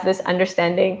to have this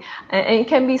understanding, and it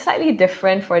can be slightly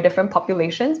different for different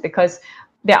populations because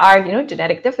there are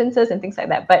genetic differences and things like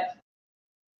that. But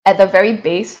at the very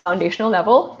base foundational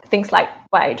level, things like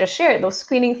what I just shared, those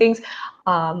screening things,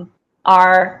 um,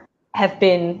 have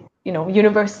been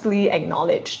universally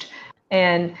acknowledged,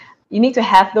 and you need to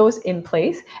have those in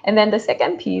place. And then the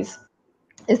second piece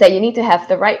is that you need to have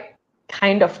the right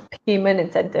kind of payment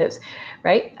incentives,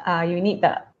 right? You need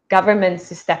the governments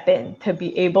to step in to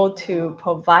be able to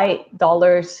provide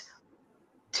dollars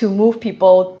to move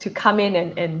people to come in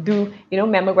and do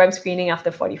mammogram screening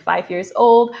after 45 years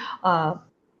old, and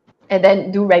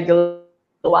then do regular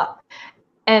follow-up.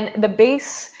 And the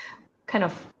base kind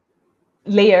of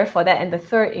layer for that, and the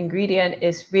third ingredient,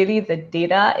 is really the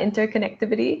data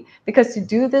interconnectivity. Because to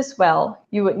do this well,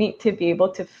 you would need to be able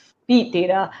to feed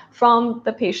data from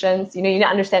the patients. You need to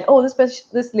understand, oh,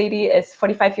 this lady is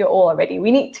 45-year-old already.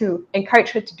 We need to encourage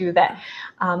her to do that.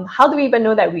 How do we even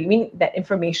know that we need that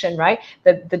information, right?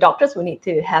 The doctors will need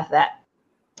to have that.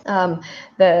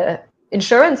 the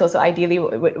insurance also ideally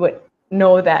would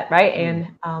know that, right?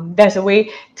 And there's a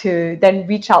way to then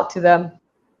reach out to them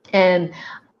and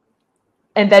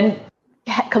then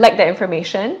collect that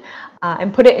information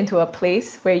and put it into a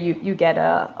place where you get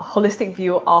a holistic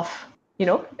view of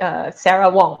Sarah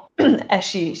Wong as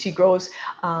she grows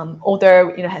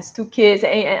older, has 2 kids,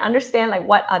 and understand like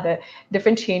what are the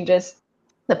different changes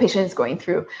the patient is going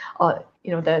through, or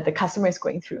the customer is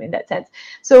going through in that sense.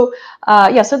 So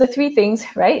so the 3 things,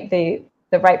 right? The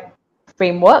right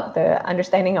framework, the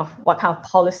understanding of what kind of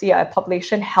policy or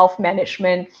population health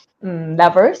management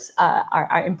levers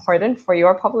are important for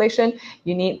your population.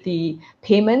 You need the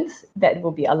payments that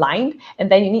will be aligned,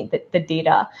 and then you need the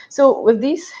data. So with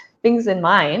these things in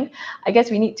mind, I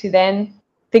guess we need to then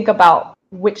think about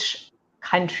which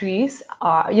countries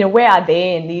are, where are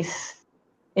they in these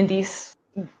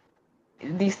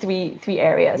three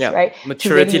areas, Yeah, right? To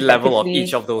maturity really level of each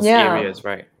effectively, of those yeah, areas,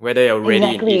 right? Whether you're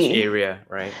ready in each exactly. area,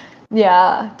 right?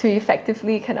 Yeah, to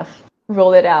effectively kind of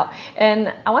roll it out.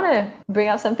 And I want to bring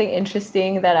up something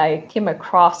interesting that I came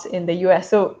across in the US.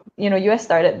 So, US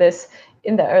started this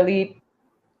in the early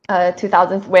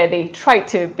 2000s, where they tried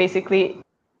to basically,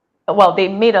 well, they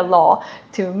made a law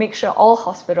to make sure all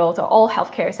hospitals or all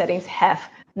healthcare settings have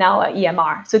now a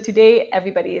EMR. So today,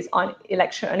 everybody is on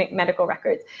electronic medical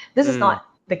records. This is not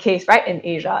the case, right, in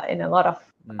Asia, in a lot of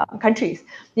countries.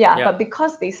 Yeah, but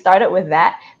because they started with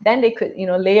that, then they could,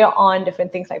 layer on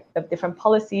different things like the different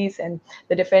policies and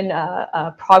the different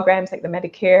programs like the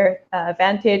Medicare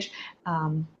Advantage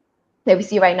that we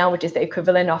see right now, which is the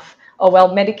equivalent of,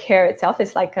 Medicare itself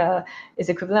is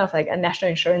equivalent of like a national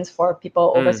insurance for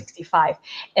people over 65.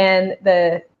 And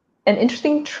an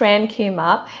interesting trend came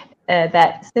up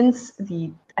that since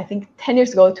I think 10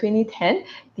 years ago, 2010,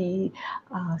 the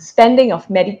spending of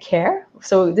Medicare,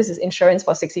 so this is insurance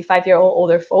for 65-year-old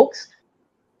older folks,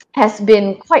 has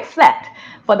been quite flat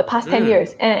for the past 10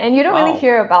 years. And you don't really Wow.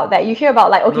 hear about that. You hear about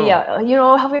like, okay,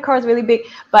 No. healthcare cost is really big,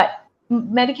 but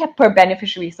Medicare per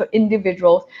beneficiary, so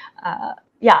individuals,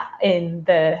 in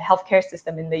the healthcare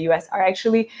system in the US are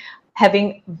actually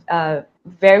having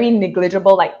very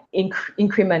negligible like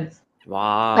increments.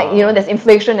 Like, Wow. there's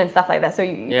inflation and stuff like that, so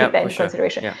you Yeah, take that for into sure.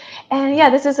 consideration. Yeah. And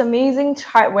yeah, this is amazing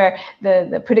chart where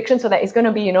the predictions for that is going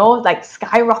to be, like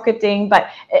skyrocketing, but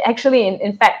actually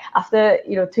in fact after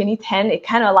 2010, it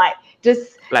kind of like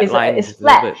just Flatline is just a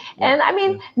little flat. bit. Yeah. And I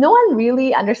mean, no one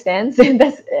really understands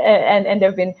this, and there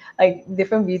have been like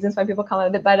different reasons why people come up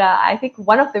with it, but I think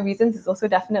one of the reasons is also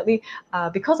definitely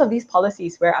because of these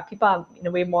policies where people are in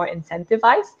a way more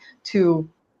incentivized to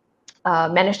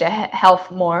manage their health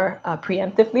more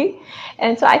preemptively.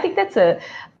 And so I think that's a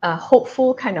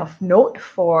hopeful kind of note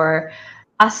for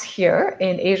us here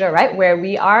in Asia, right, where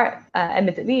we are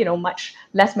admittedly, much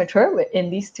less mature in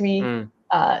these 3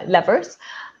 levers.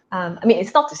 I mean,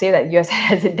 it's not to say that US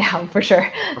has it down for sure.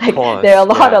 Of Like there are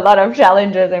course. Yeah. a lot of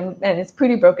challenges, and it's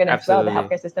pretty broken as well, the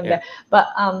Absolutely. healthcare system Yeah. there. But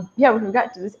with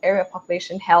regard to this area of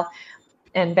population health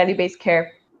and value-based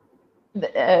care,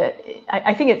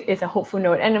 I think it's a hopeful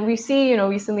note. And we see,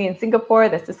 recently in Singapore,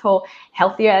 there's this whole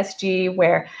healthier SG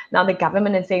where now the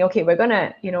government is saying, okay, we're going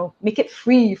to, make it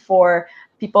free for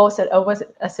people over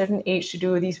a certain age to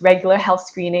do these regular health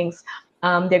screenings.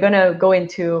 They're going to go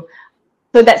into,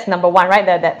 so that's number one, right?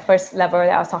 That first level that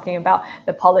I was talking about,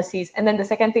 the policies. And then the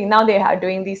second thing, now they are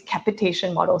doing these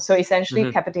capitation models. So essentially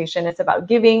capitation is about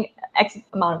giving X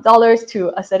amount of dollars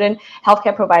to a certain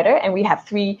healthcare provider. And we have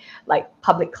 3 like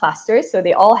public clusters. So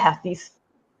they all have these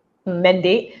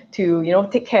mandate to,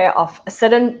 take care of a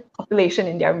certain population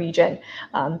in their region,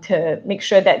 to make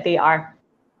sure that they are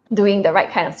doing the right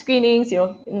kind of screenings,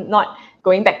 not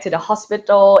going back to the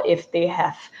hospital if they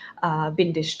have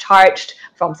been discharged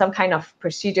from some kind of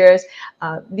procedures.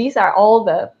 These are all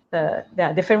the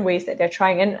different ways that they're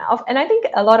trying. And I think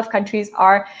a lot of countries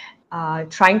are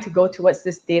trying to go towards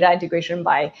this data integration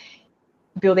by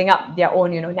building up their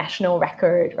own, national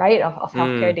record, right, of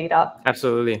healthcare data.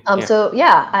 Absolutely. Yeah. So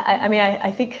yeah, I mean,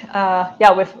 I think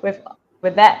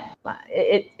with that,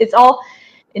 it's all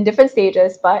in different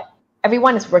stages, but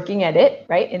everyone is working at it,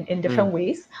 right, in different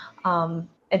ways,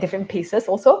 at different paces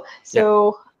also.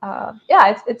 So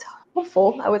it's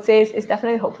hopeful. I would say it's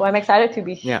definitely hopeful. I'm excited to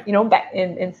be back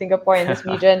in Singapore, in this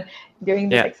region during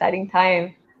this exciting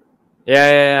time.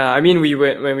 Yeah. I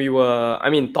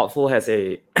mean, Thoughtful has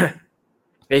a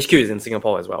HQ is in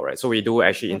Singapore as well, right? So we do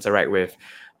actually interact with,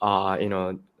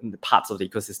 parts of the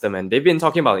ecosystem, and they've been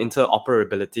talking about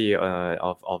interoperability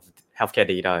of healthcare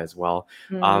data as well.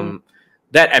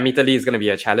 That admittedly is going to be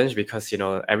a challenge because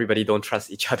everybody don't trust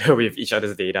each other with each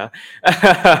other's data.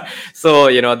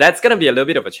 So that's going to be a little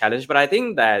bit of a challenge. But I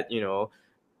think that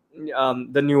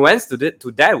the nuance to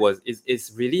that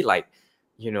is really like,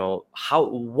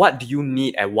 what do you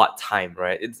need at what time,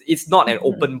 right? It's not an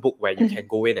open book where you can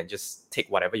go in and just take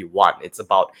whatever you want. It's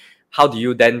about how do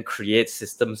you then create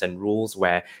systems and rules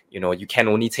where you can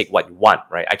only take what you want,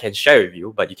 right? I can share with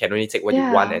you, but you can only take what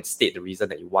you want and state the reason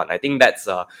that you want. I think that's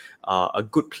a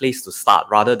good place to start,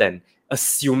 rather than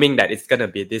assuming that it's gonna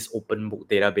be this open book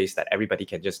database that everybody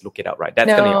can just look it up, right? That's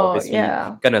gonna obviously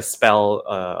gonna spell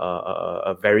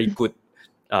a very good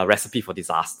recipe for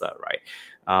disaster, right?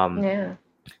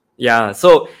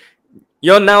 So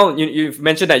you've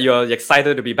mentioned that you're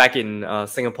excited to be back in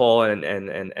Singapore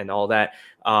and all that,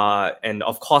 and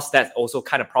of course that also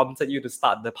kind of prompted you to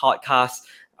start the podcast.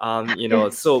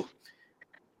 So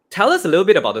tell us a little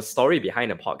bit about the story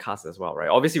behind the podcast as well, right?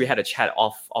 Obviously, we had a chat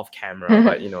off camera,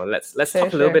 but let's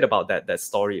talk a little bit about that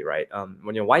story, right?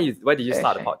 Why did you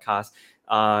start the podcast?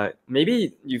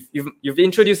 Maybe you've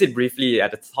introduced it briefly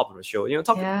at the top of the show.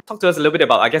 Talk to us a little bit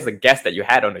about, I guess, the guests that you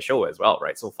had on the show as well,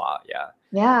 right? So far,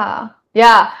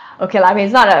 Yeah. Okay. I mean,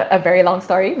 it's not a very long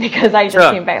story because I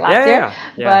just came back last year.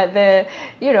 But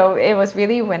it was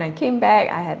really when I came back,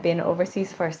 I had been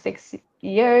overseas for 6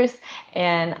 years,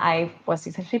 and I was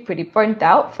essentially pretty burnt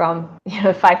out from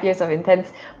 5 years of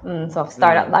intense sort of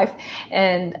startup life,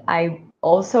 and I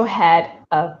also had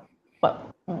a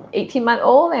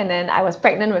 18-month-old, and then I was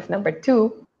pregnant with number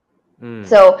 2.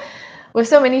 So with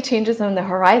so many changes on the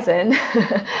horizon,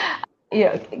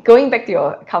 going back to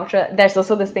your culture, there's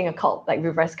also this thing called like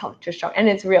reverse culture shock, and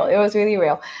it's real. It was really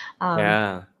real.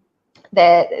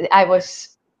 That I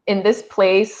was in this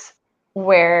place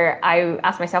where I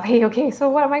asked myself, hey, okay, so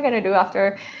what am I going to do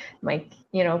after my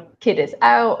kid is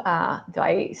out? Do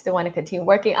I still want to continue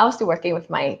working? I was still working with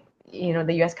my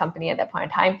the US company at that point in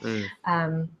time.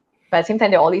 But at the same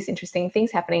time, there are all these interesting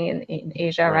things happening in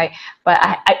Asia, right? But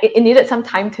it needed some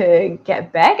time to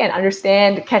get back and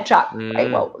understand, catch up,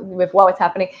 right? With what was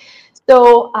happening.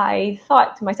 So I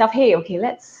thought to myself, hey, okay,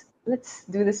 let's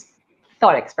do this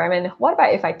thought experiment. What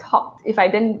about if I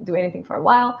didn't do anything for a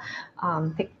while,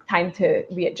 take time to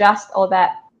readjust all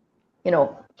that,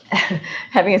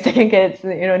 having a second kid,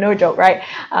 no joke, right?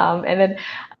 And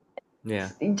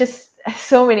then just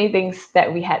so many things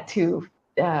that we had to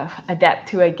adapt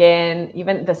to again.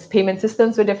 Even the payment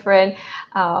systems were different.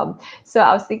 So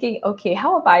I was thinking, okay,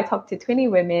 how about I talk to 20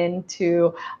 women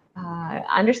to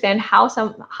understand how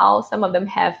some of them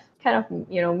have kind of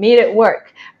made it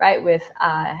work, right, with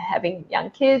having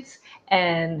young kids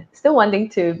and still wanting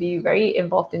to be very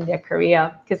involved in their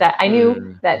career, because I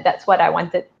knew that that's what I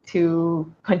wanted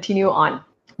to continue on,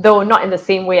 though not in the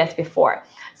same way as before.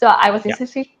 So I was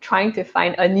essentially trying to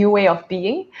find a new way of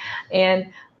being,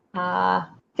 and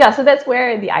so that's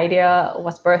where the idea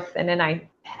was birthed. And then I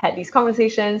had these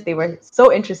conversations. They were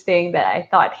so interesting that I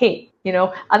thought, hey,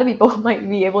 other people might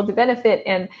be able to benefit.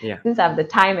 And since I have the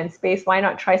time and space, why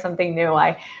not try something new?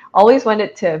 I always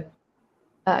wanted to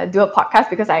do a podcast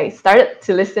because I started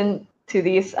to listen to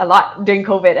these a lot during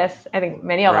COVID, as I think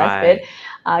many of us did,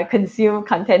 consume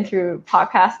content through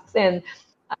podcasts. And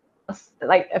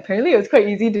like, apparently it was quite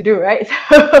easy to do, right?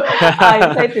 So I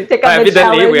decided to take up the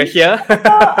challenge. Evidently, we're here.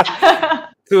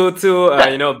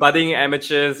 to budding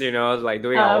amateurs, like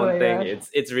doing our own thing.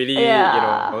 It's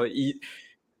really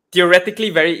theoretically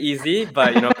very easy,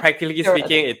 but practically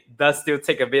speaking, it does still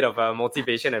take a bit of a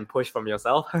motivation and push from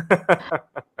yourself.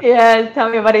 Tell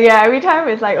me about it. Every time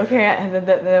it's like, okay, and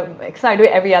so I do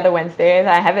it every other Wednesday.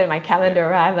 I have it in my calendar,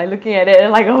 right? I'm like looking at it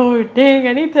and like, oh dang,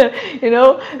 I need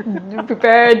to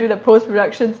prepare, do the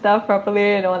post-production stuff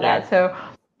properly and all that. So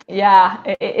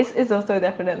it's also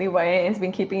definitely why it's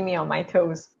been keeping me on my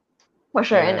toes. For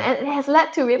sure. And it has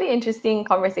led to really interesting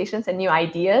conversations and new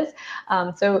ideas.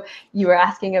 So you were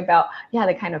asking about,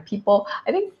 the kind of people.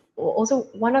 I think also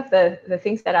one of the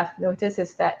things that I've noticed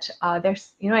is that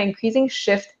there's, an increasing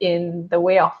shift in the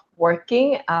way of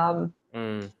working.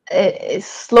 It is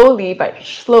slowly but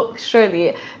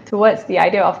surely towards the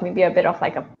idea of maybe a bit of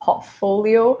like a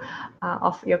portfolio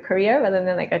of your career rather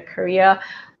than like a career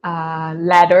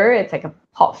ladder. It's like a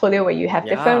portfolio where you have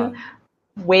different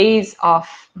ways of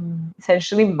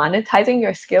essentially monetizing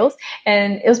your skills.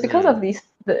 And it was because of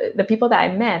the people that I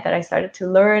met that I started to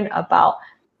learn about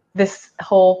this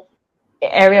whole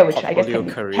area, which portfolio I guess can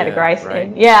be categorized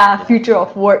in future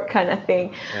of work kind of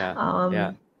thing.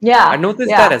 I noticed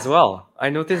that as well.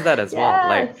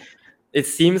 Like, it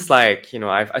seems like,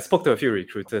 I spoke to a few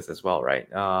recruiters as well, right?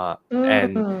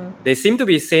 And they seem to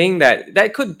be saying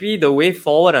that could be the way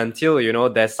forward until,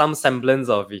 there's some semblance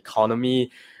of economy,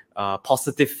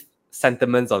 positive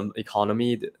sentiments on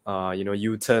economy,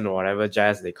 U-turn or whatever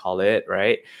jazz they call it,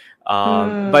 right?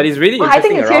 But it's really interesting. I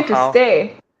think it's here to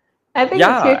stay. I think it's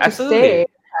Yeah, here to stay. absolutely.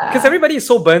 Because everybody is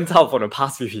so burnt out for the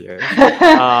past few years.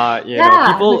 Yeah,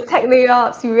 with People. tech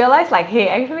layoffs, you realize like, hey,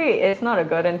 actually, it's not a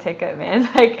golden ticket, man.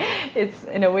 Like, it's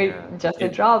in a way Yeah, just a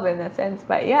it job in a sense.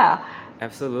 But yeah, like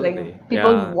absolutely.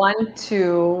 people Yeah, want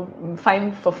to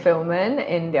find fulfillment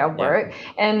in their yeah. work,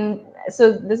 and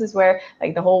so this is where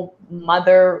like the whole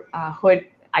motherhood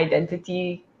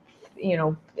identity,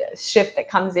 shift that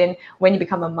comes in when you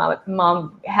become a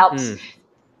mom helps. Hmm.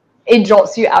 It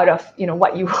jolts you out of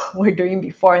what you were doing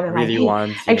before, and then like, Really hey,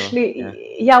 wants, yeah,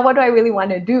 actually, yeah, what do I really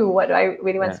want to do? What do I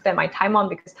really want to yeah, spend my time on?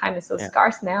 Because time is so yeah.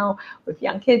 scarce now with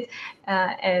young kids,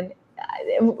 and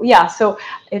yeah, so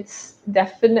it's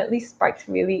definitely sparked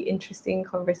really interesting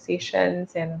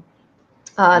conversations. And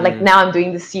like Mm, now I'm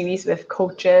doing the series with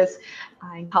coaches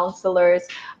and counselors,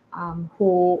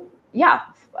 who yeah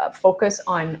focus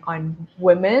on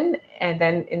women, and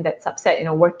then in that subset,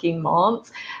 working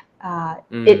moms.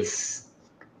 mm, It's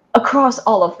across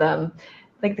all of them.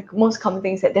 Like the most common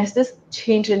things that there's this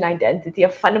change in identity, a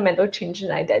fundamental change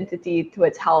in identity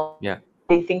towards how yeah.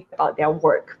 they think about their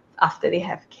work after they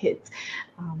have kids.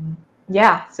 Um,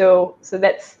 yeah, so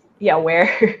that's where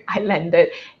I landed,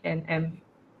 and am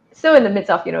still in the midst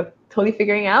of totally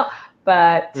figuring out,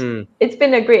 but Mm, it's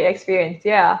been a great experience.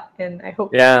 Yeah, and I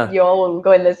hope yeah. you all will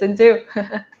go and listen too.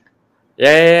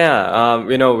 Yeah.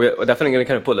 We're definitely gonna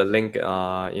kind of put a link,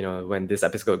 when this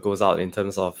episode goes out in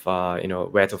terms of,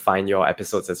 where to find your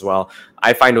episodes as well.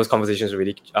 I find those conversations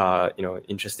really,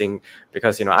 interesting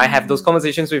because, I have those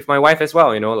conversations with my wife as well,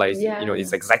 like, Yeah.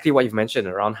 it's exactly what you've mentioned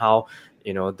around how,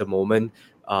 the moment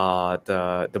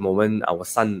our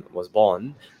son was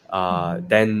born,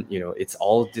 then, it's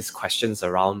all these questions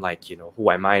around like,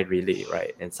 who am I really,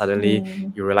 right? And suddenly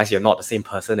Mm. you realize you're not the same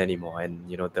person anymore, and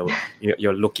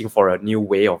you're looking for a new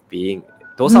way of being.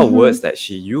 Those are words Mm-hmm. that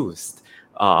she used.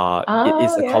 It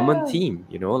is Oh a common yeah. theme,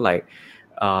 like,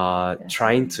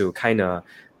 trying Definitely. to kind of,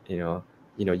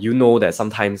 that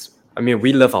sometimes, I mean,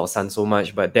 we love our son so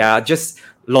much, but there are just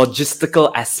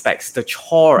logistical aspects, the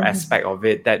chore aspect of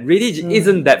it, that really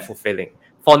isn't that fulfilling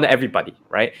for everybody,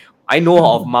 right? I know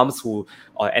of moms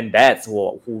and dads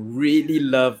who really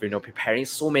love, preparing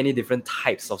so many different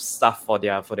types of stuff for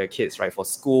their kids, right? For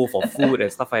school, for food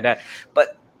and stuff like that.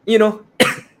 But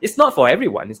it's not for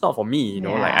everyone. It's not for me.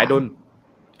 Like, I Yeah. don't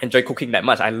enjoy cooking that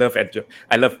much. I love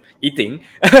eating,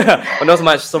 but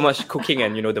not so much cooking,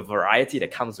 and the variety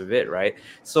that comes with it, right?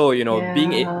 So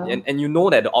being it, Yeah. and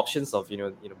that the options of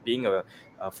being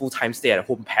a full-time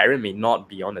stay-at-home parent may not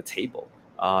be on the table,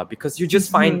 because you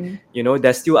just find Hmm.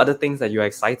 there's still other things that you're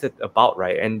excited about,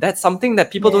 right? And that's something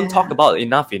that people don't talk Yeah. about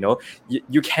enough.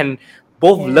 You can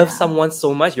both love Yeah. someone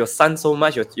so much, your son so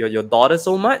much, your daughter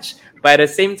so much, but at the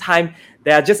same time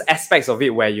there are just aspects of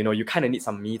it where you kind of need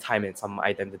some me time and some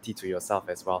identity to yourself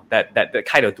as well. That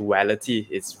kind of duality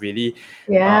is really,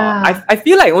 Yeah. I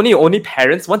feel like only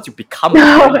parents, once you become a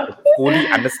parent, you can fully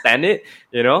understand it.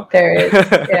 There is,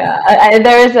 yeah,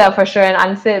 there is for sure an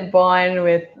unsaid bond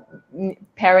with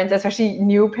parents, especially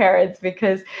new parents,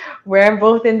 because we're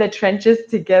both in the trenches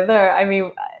together. I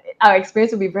mean, our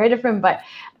experience will be very different, but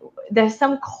there's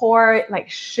some core like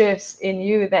shifts in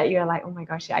you that you're like, oh my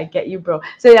gosh, yeah, I get you, bro.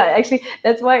 So yeah, actually,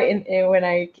 that's why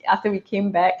when after we came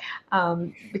back,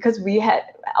 because we had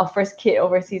our first kid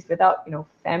overseas without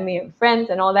family and friends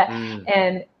and all that, Mm,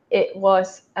 and it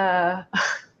was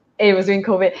it was during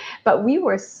COVID, but we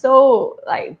were so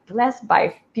like blessed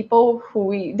by people who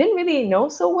we didn't really know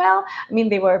so well. I mean,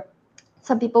 they were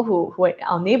some people who were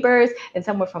our neighbors, and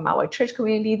some were from our church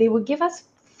community. They would give us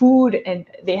food, and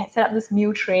they had set up this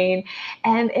meal train,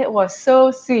 and it was so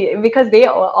sweet because they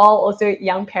were all also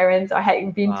young parents or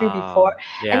had been through before. wow.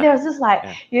 And Yeah. there was just like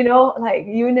Yeah. like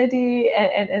unity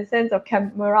and a sense of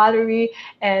camaraderie.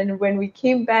 And when we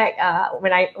came back,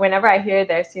 whenever I hear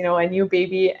there's a new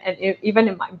baby, and even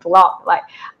in my blog, like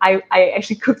I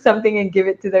actually cook something and give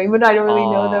it to them, even though I don't really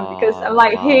know them, because I'm Oh,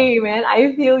 like, wow. hey man,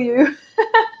 I feel you.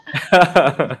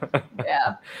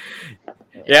 Yeah.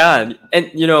 Yeah,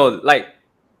 and like,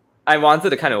 I wanted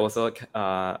to kind of also,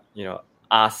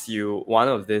 ask you one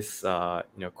of this,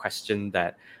 question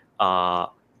uh,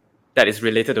 that is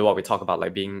related to what we talk about,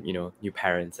 like being, new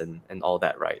parents and all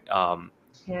that, right?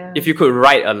 Yeah. If you could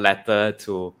write a letter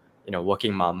to,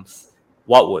 working moms,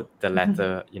 what would the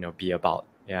letter, be about?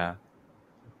 Yeah.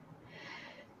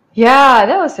 Yeah,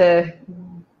 that was a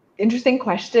interesting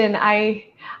question. I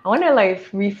want to like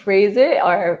rephrase it,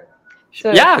 or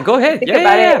sort of Yeah, go ahead. think Yeah,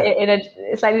 about yeah, it in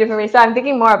a slightly different way. So I'm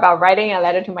thinking more about writing a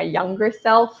letter to my younger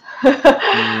self, yeah.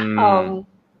 Mm, um, or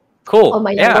cool.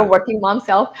 my younger Yeah. working mom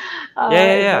self, Yeah,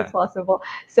 yeah, if yeah. that's possible.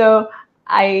 So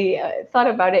I thought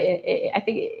about it. I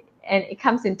think and it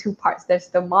comes in two parts. There's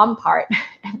the mom part,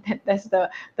 and then there's the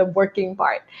working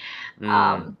part.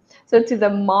 So to the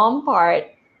mom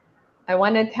part, I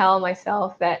want to tell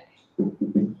myself that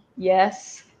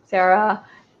yes, Sarah,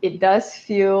 it does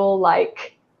feel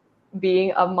like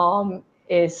being a mom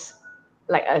is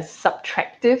like a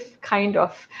subtractive kind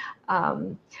of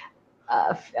um,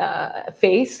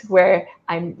 phase where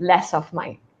I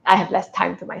have less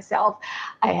time to myself.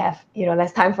 I have,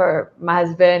 less time for my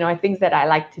husband or things that I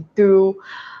like to do.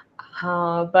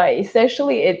 But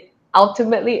essentially,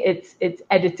 ultimately it's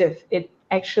additive. It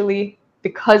actually,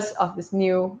 because of this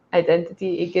new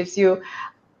identity, it gives you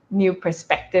new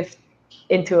perspective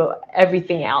into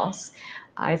everything else.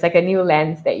 It's like a new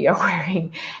lens that you're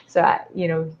wearing. So,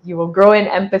 you will grow in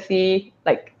empathy,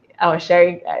 like I was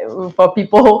sharing for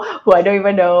people who I don't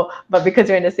even know, but because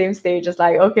we're in the same stage, it's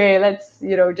like, okay, let's,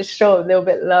 just show a little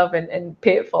bit love and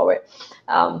pay it forward.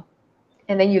 And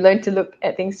then you learn to look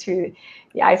at things through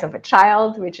the eyes of a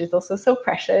child, which is also so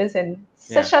precious and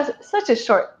such a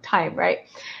short time, right?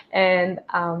 And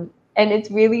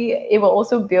it will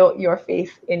also build your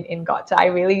faith in God. So I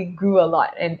really grew a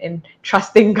lot in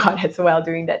trusting God as well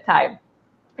during that time.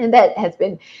 And that has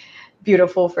been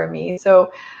beautiful for me.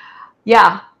 So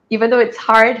yeah, even though it's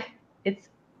hard, it's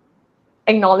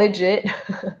acknowledge it.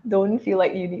 Don't feel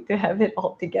like you need to have it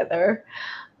all together.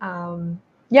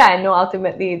 I know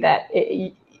ultimately that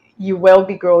you will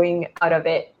be growing out of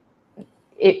it.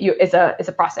 It's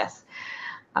a process.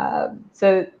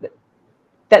 So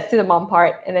that's to the mom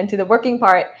part, and then to the working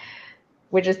part,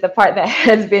 which is the part that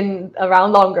has been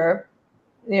around longer.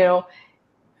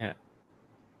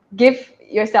 Give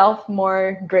yourself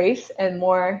more grace and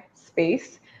more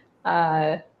space.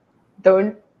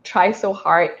 Don't try so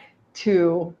hard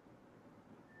to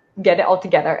get it all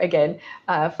together again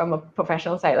from a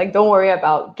professional side. Like, don't worry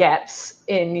about gaps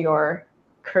in your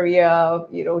career,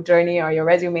 journey or your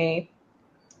resume.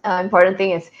 Important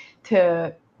thing is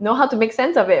to know how to make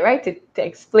sense of it, right? To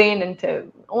explain and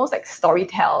to almost like story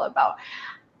tell about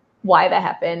why that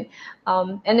happened.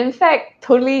 And in fact,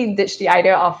 totally ditch the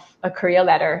idea of a career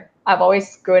ladder. I've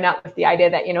always grown up with the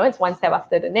idea that, it's one step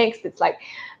after the next. It's like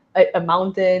a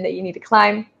mountain that you need to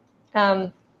climb.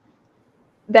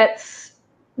 That's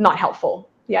not helpful,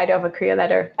 the idea of a career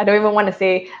ladder. I don't even want to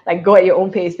say like go at your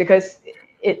own pace, because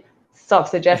it sort of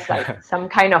suggests like some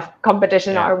kind of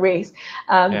competition or a race.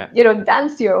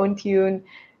 Dance to your own tune,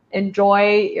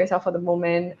 enjoy yourself for the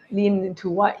moment, lean into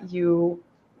what you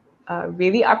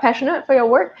really are passionate for your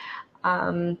work,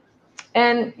 and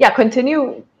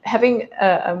continue having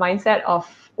a mindset of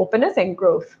openness and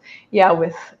growth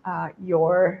with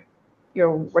your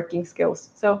working skills.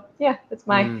 So that's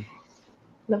my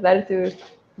love letter to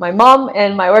my mom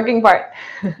and my working part.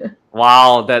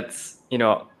 Wow, that's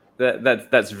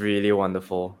that's really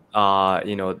wonderful. I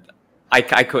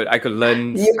could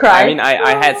learn. You cry? I mean,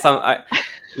 I had some. I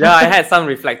had some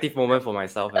reflective moment for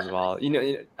myself as well.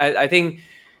 I think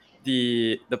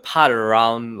the part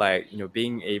around like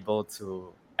being able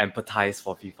to empathize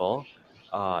for people,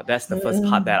 that's the first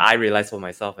part that I realized for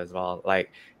myself as well.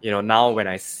 Like now when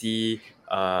I see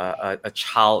a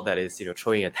child that is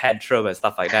throwing a tantrum and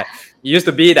stuff like that, it used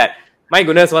to be that, my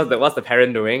goodness, what's the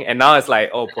parent doing? And now it's like,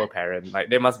 oh, poor parent, like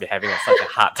they must be having such a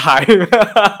hard time.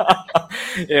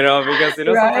 Because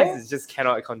sometimes you just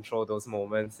cannot control those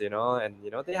moments, and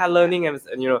they are learning, and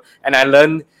and I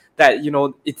learned that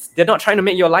they're not trying to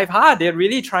make your life hard. They're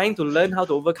really trying to learn how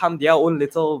to overcome their own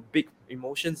little big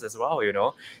emotions as well.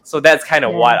 So that's kind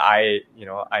of what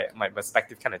my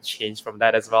perspective kind of changed from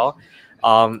that as well.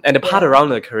 And the part around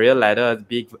the career ladder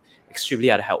being extremely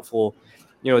unhelpful.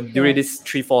 During these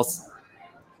 3-4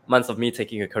 months of me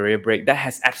taking a career break, that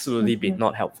has absolutely been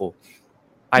not helpful.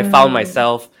 I found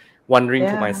myself wondering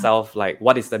to myself, like,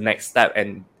 what is the next step?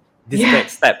 And this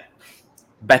next step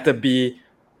better be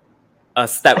a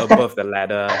step above the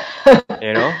ladder,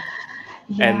 and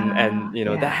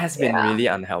that has been really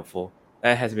unhelpful.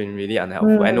 That has been really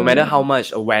unhelpful. And no matter how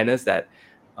much awareness that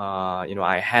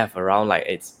I have around, like,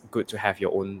 it's good to have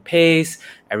your own pace,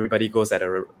 everybody goes at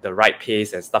the right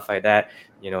pace and stuff like that,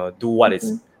 do what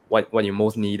is what you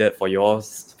most needed for your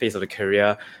phase of the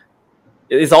career.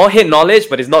 It's all head knowledge,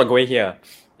 but it's not going here.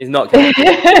 It's not connecting.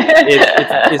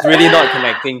 It's really not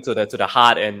connecting to the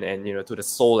heart and to the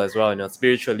soul as well.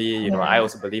 Spiritually, I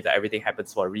also believe that everything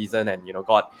happens for a reason, and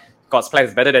God's plan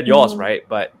is better than yours, right?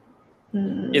 But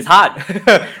it's hard.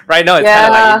 Right now, it's kind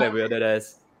of like in the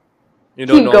wilderness. You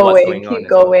don't know what's going on. Keep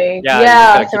going.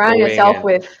 Yeah, surround yourself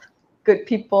with good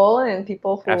people and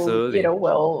people who absolutely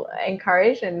will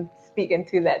encourage and speak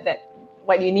into that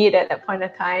what you need at that point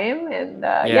of time. And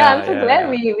yeah, I'm so glad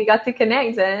we got to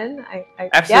connect, Zen.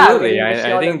 Absolutely.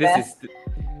 Yeah, I think this is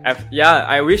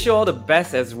I wish you all the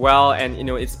best as well. And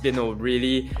it's been a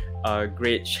really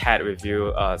great chat with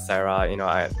you, Sarah.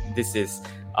 This is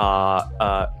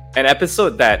an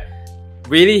episode that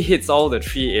really hits all the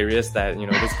three areas that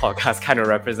this podcast kind of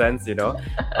represents. And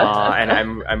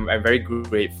I'm very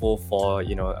grateful for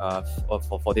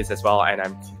for this as well.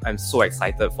 And I'm so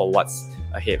excited for what's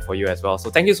ahead for you as well. So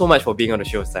thank you so much for being on the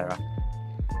show, Sarah.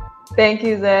 Thank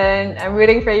you, Zen. I'm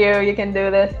rooting for you. You can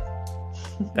do this.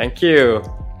 Thank you.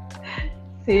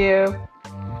 See you.